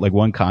pick out? Like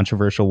one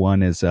controversial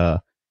one is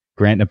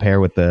Grant Napear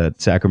with the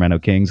Sacramento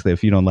Kings.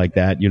 If you don't like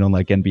that, you don't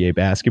like NBA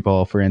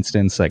basketball, for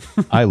instance. Like,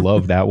 I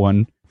love that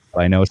one.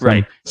 I know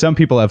some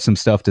people have some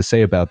stuff to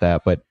say about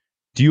that, but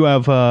do you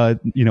have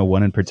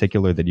one in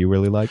particular that you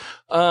really like?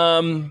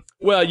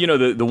 Well,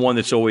 the one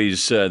that's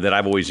always that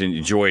I've always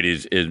enjoyed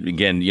is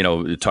again,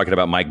 talking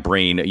about Mike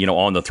Breen,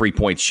 on the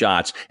 3-point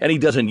shots, and he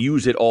doesn't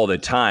use it all the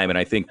time, and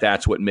I think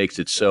that's what makes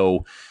it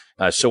so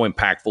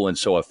impactful and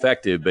so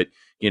effective. But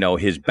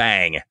his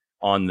bang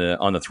on the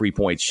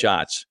 3-point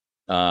shots,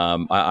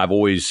 I've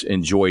always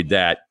enjoyed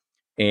that,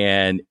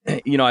 and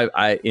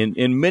I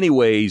in many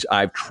ways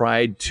I've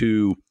tried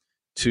to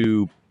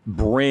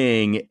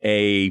bring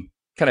a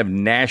kind of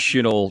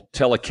national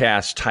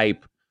telecast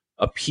type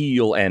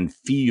appeal and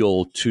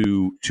feel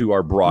to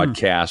our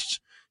broadcasts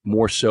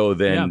more so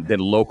than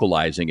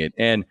localizing it.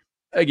 And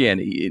again,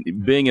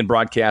 being in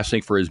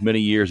broadcasting for as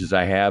many years as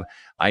I have,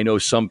 I know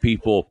some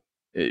people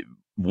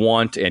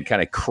want and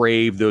kind of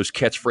crave those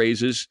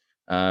catchphrases,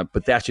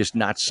 but that's just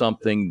not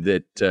something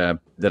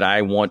that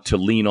I want to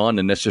lean on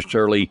and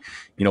necessarily,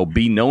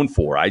 be known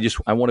for. I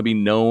want to be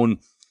known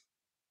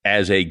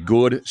as a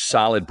good,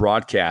 solid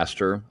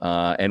broadcaster,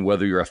 and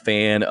whether you're a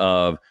fan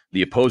of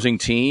the opposing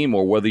team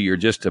or whether you're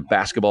just a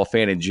basketball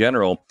fan in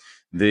general,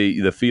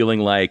 the feeling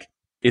like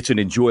it's an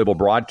enjoyable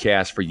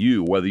broadcast for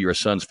you, whether you're a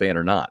Suns fan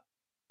or not.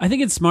 I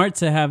think it's smart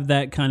to have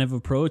that kind of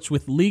approach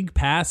with League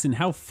Pass and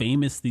how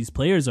famous these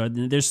players are.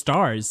 They're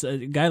stars.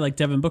 A guy like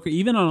Devin Booker,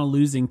 even on a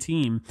losing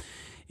team,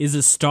 is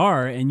a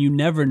star, and you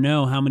never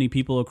know how many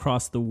people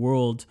across the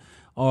world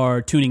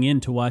are tuning in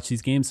to watch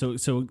these games.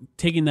 So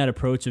taking that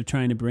approach of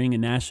trying to bring a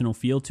national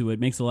feel to it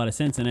makes a lot of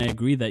sense, and I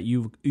agree that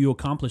you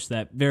accomplished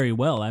that very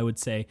well, I would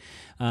say,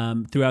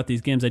 throughout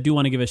these games. I do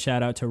want to give a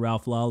shout out to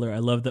Ralph Lawler. I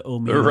love the "Oh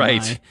man,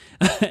 right,"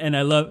 and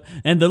the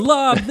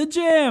love the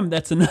jam.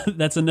 That's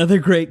another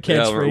great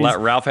catchphrase. Yeah,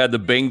 Ralph had the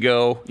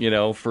bingo,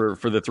 for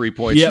the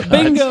 3-point shots.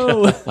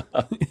 Bingo.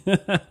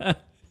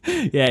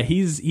 Yeah,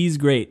 he's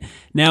great.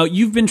 Now,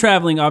 you've been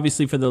traveling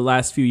obviously for the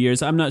last few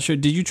years. I'm not sure.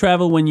 Did you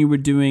travel when you were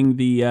doing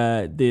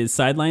the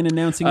sideline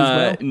announcing as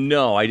well?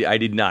 No, I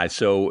did not.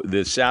 So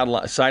the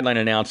sideline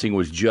announcing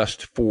was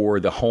just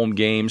for the home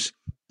games.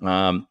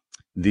 When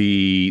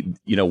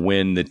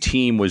the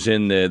team was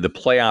in the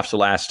playoffs the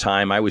last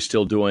time, I was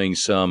still doing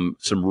some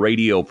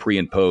radio pre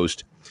and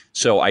post.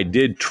 So I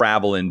did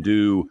travel and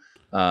do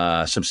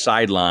some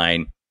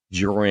sideline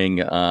during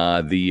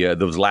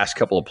those last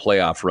couple of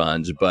playoff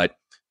runs, but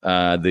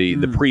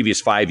the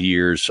previous 5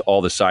 years,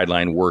 all the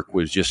sideline work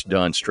was just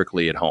done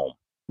strictly at home.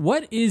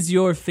 What is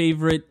your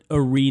favorite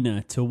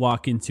arena to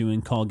walk into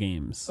and call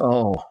games?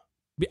 Oh,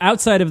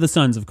 outside of the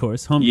Suns, of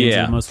course. Home games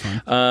are the most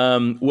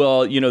fun.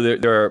 Well,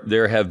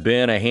 there have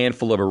been a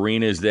handful of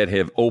arenas that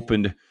have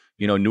opened,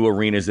 new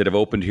arenas that have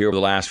opened here over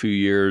the last few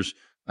years.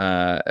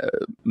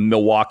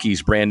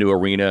 Milwaukee's brand new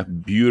arena,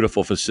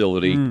 beautiful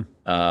facility.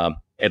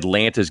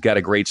 Atlanta's got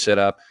a great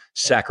setup.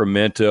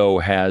 Sacramento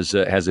has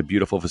a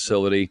beautiful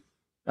facility.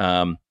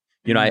 I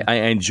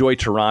enjoy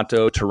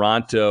Toronto.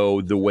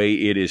 Toronto, the way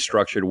it is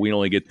structured, we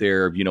only get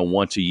there,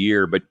 once a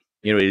year, but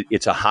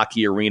it's a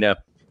hockey arena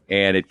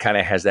and it kind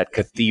of has that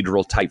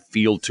cathedral type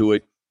feel to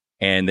it.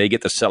 And they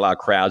get the sellout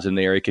crowds in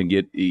there. It can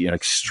get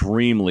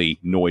extremely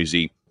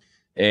noisy,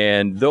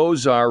 and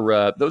those are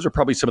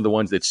probably some of the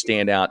ones that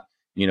stand out,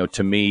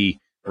 to me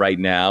right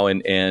now.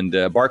 And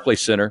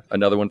Barclays Center,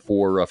 another one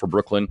for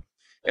Brooklyn.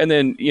 And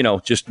then,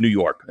 just New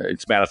York.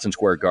 It's Madison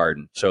Square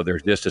Garden. So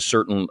there's just a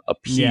certain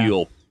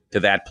appeal to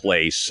that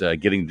place.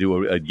 Getting to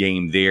do a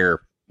game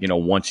there,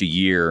 once a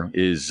year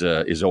is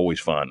always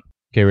fun.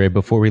 Okay, Ray,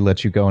 before we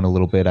let you go in a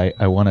little bit,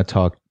 I want to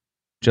talk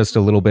just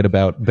a little bit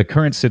about the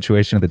current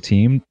situation of the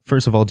team.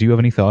 First of all, do you have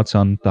any thoughts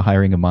on the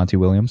hiring of Monty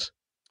Williams?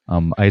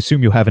 I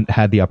assume you haven't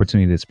had the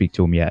opportunity to speak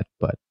to him yet,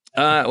 but...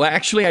 Well,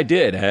 actually, I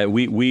did. I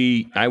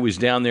was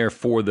down there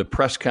for the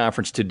press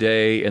conference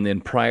today, and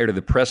then prior to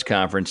the press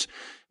conference,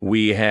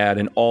 we had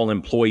an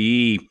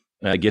all-employee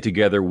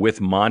get-together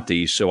with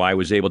Monty, so I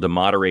was able to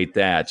moderate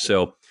that.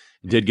 So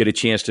did get a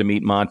chance to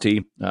meet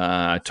Monty,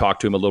 talk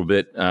to him a little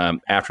bit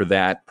after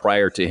that,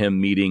 prior to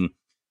him meeting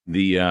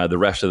the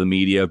rest of the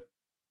media.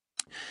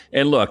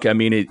 And look, I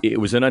mean, it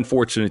was an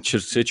unfortunate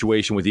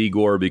situation with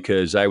Igor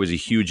because I was a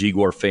huge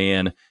Igor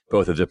fan,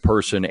 both as a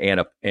person and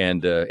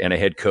a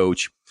head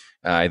coach.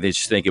 I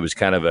just think it was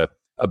kind of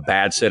a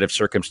bad set of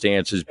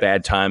circumstances,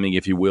 bad timing,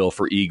 if you will,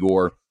 for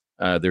Igor.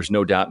 There's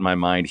no doubt in my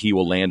mind he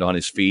will land on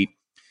his feet.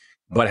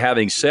 But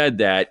having said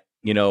that,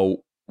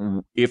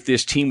 if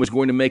this team was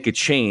going to make a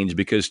change,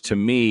 because to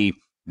me,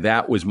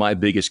 that was my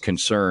biggest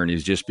concern,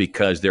 is just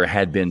because there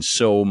had been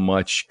so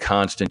much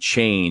constant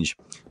change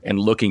and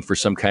looking for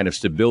some kind of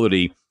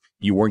stability,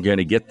 you weren't going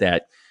to get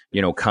that,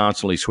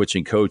 constantly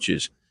switching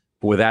coaches.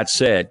 But with that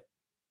said,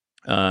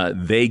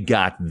 they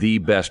got the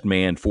best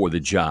man for the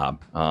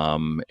job.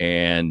 I've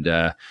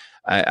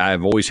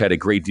always had a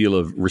great deal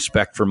of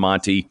respect for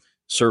Monty.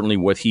 Certainly,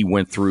 what he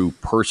went through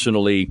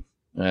personally.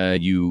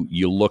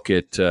 You look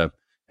at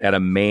a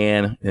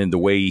man and the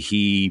way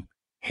he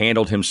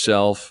handled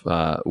himself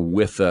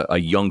with a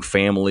young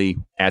family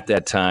at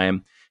that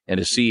time, and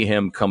to see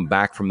him come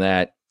back from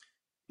that,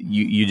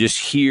 you just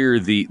hear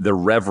the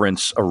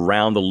reverence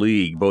around the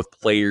league, both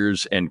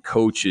players and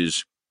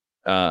coaches,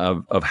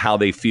 of how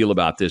they feel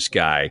about this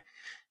guy.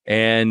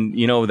 And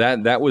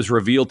that was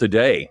revealed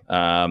today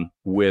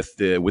with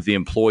the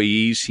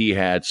employees. He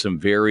had some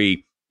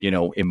very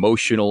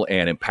emotional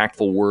and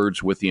impactful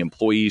words with the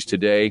employees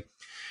today.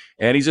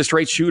 And he's a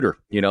straight shooter.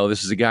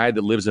 This is a guy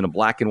that lives in a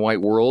black and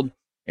white world,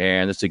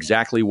 and that's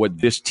exactly what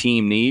this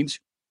team needs.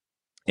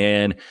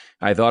 And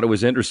I thought it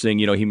was interesting.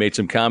 He made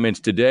some comments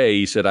today.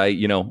 He said, I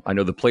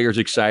know the players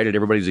excited.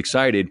 Everybody's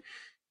excited.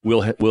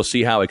 We'll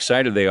see how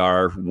excited they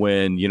are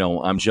when,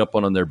 I'm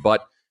jumping on their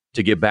butt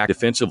to get back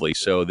defensively.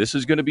 So this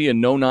is going to be a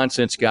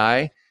no-nonsense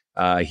guy.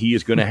 He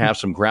is going to have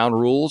some ground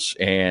rules,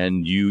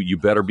 and you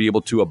better be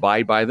able to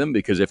abide by them,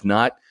 because if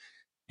not,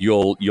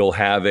 you'll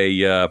have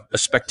a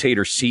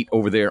spectator seat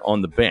over there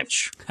on the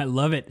bench. I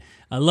love it.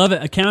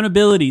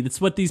 Accountability. That's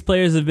what these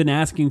players have been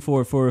asking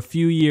for a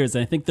few years.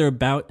 I think they're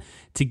about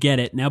to get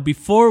it. Now,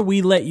 before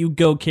we let you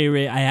go,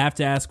 K-Ray, I have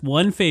to ask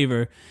one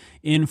favor.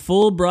 In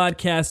full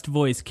broadcast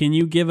voice, can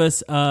you give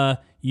us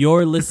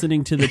you're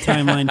listening to the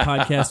Timeline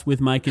podcast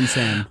with Mike and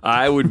Sam?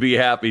 I would be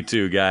happy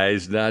to,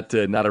 guys. Not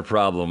a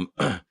problem.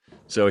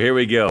 So here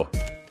we go.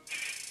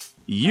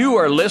 You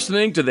are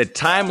listening to the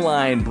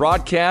Timeline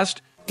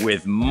broadcast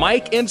with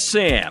Mike and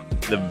Sam,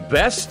 the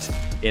best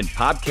in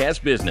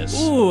podcast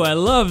business. Ooh, I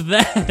love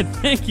that.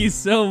 Thank you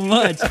so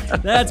much.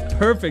 That's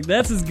perfect.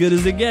 That's as good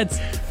as it gets.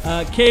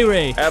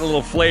 K-Ray. Add a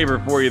little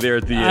flavor for you there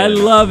at the end. I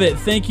love it.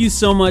 Thank you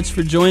so much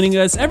for joining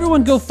us.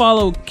 Everyone go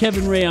follow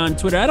Kevin Ray on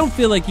Twitter. I don't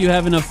feel like you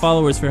have enough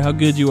followers for how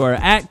good you are.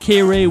 At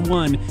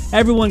KRay1.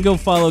 Everyone go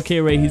follow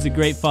K-Ray. He's a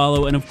great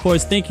follow. And of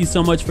course, thank you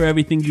so much for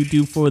everything you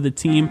do for the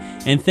team.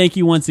 And thank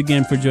you once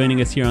again for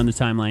joining us here on the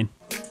Timeline.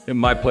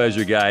 My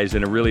pleasure, guys,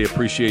 and I really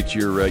appreciate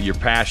your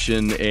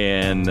passion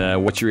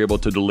and what you're able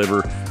to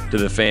deliver to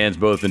the fans,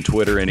 both in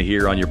Twitter and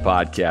here on your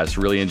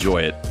podcast. Really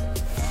enjoy it.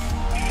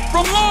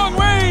 From long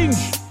range,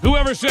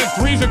 whoever said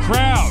three's a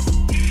crowd?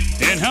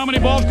 And how many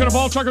balls could a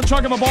ball chucker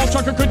chuck if a ball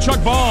chucker could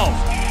chuck balls?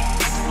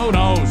 Who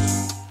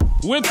knows?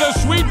 With the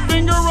sweet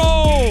finger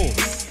roll.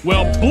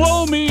 Well,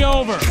 blow me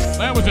over.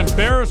 That was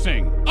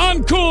embarrassing.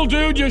 Uncool,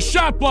 dude. You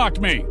shot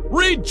blocked me.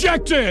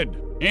 Rejected.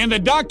 And the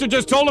doctor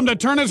just told him to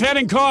turn his head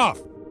and cough.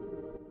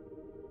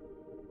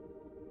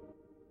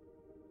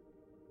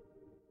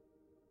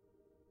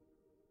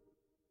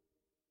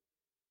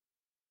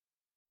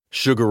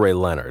 Sugar Ray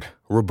Leonard,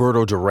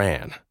 Roberto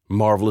Duran,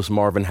 Marvelous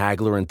Marvin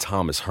Hagler, and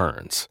Thomas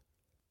Hearns.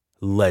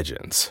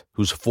 Legends,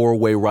 whose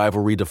four-way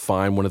rivalry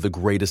defined one of the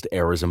greatest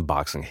eras in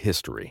boxing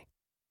history.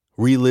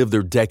 Relive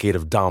their decade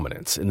of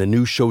dominance in the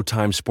new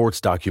Showtime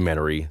sports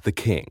documentary, The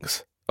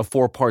Kings, a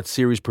 4-part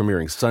series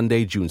premiering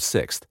Sunday, June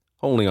 6th,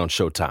 only on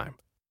Showtime.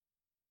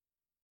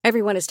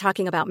 Everyone is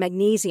talking about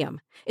magnesium.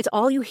 It's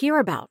all you hear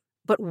about.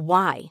 But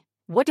why?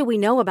 What do we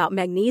know about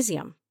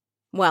magnesium?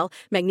 Well,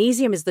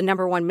 magnesium is the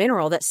number one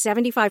mineral that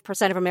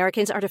 75% of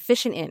Americans are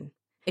deficient in.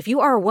 If you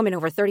are a woman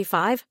over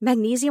 35,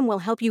 magnesium will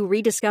help you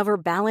rediscover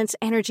balance,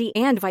 energy,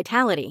 and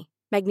vitality.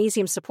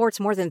 Magnesium supports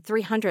more than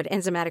 300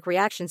 enzymatic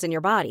reactions in your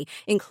body,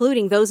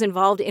 including those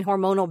involved in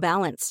hormonal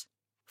balance.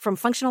 From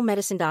functional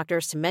medicine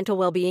doctors to mental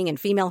well-being and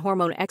female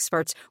hormone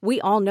experts,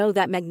 we all know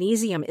that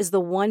magnesium is the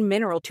one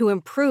mineral to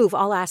improve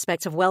all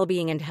aspects of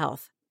well-being and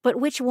health. But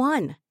which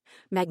one?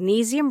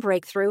 Magnesium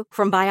Breakthrough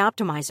from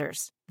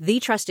Bioptimizers, the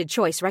trusted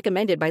choice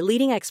recommended by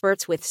leading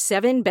experts with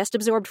 7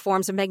 best-absorbed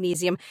forms of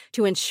magnesium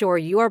to ensure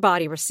your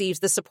body receives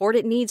the support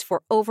it needs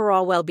for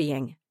overall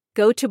well-being.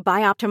 Go to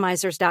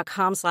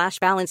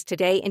bioptimizers.com/balance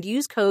today and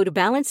use code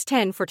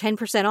BALANCE10 for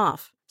 10%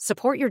 off.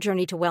 Support your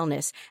journey to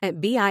wellness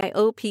at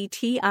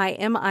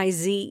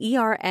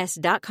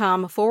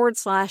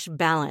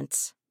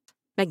bioptimizers.com/balance.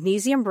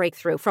 Magnesium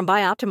Breakthrough from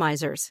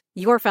Bioptimizers,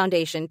 your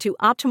foundation to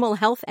optimal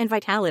health and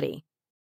vitality.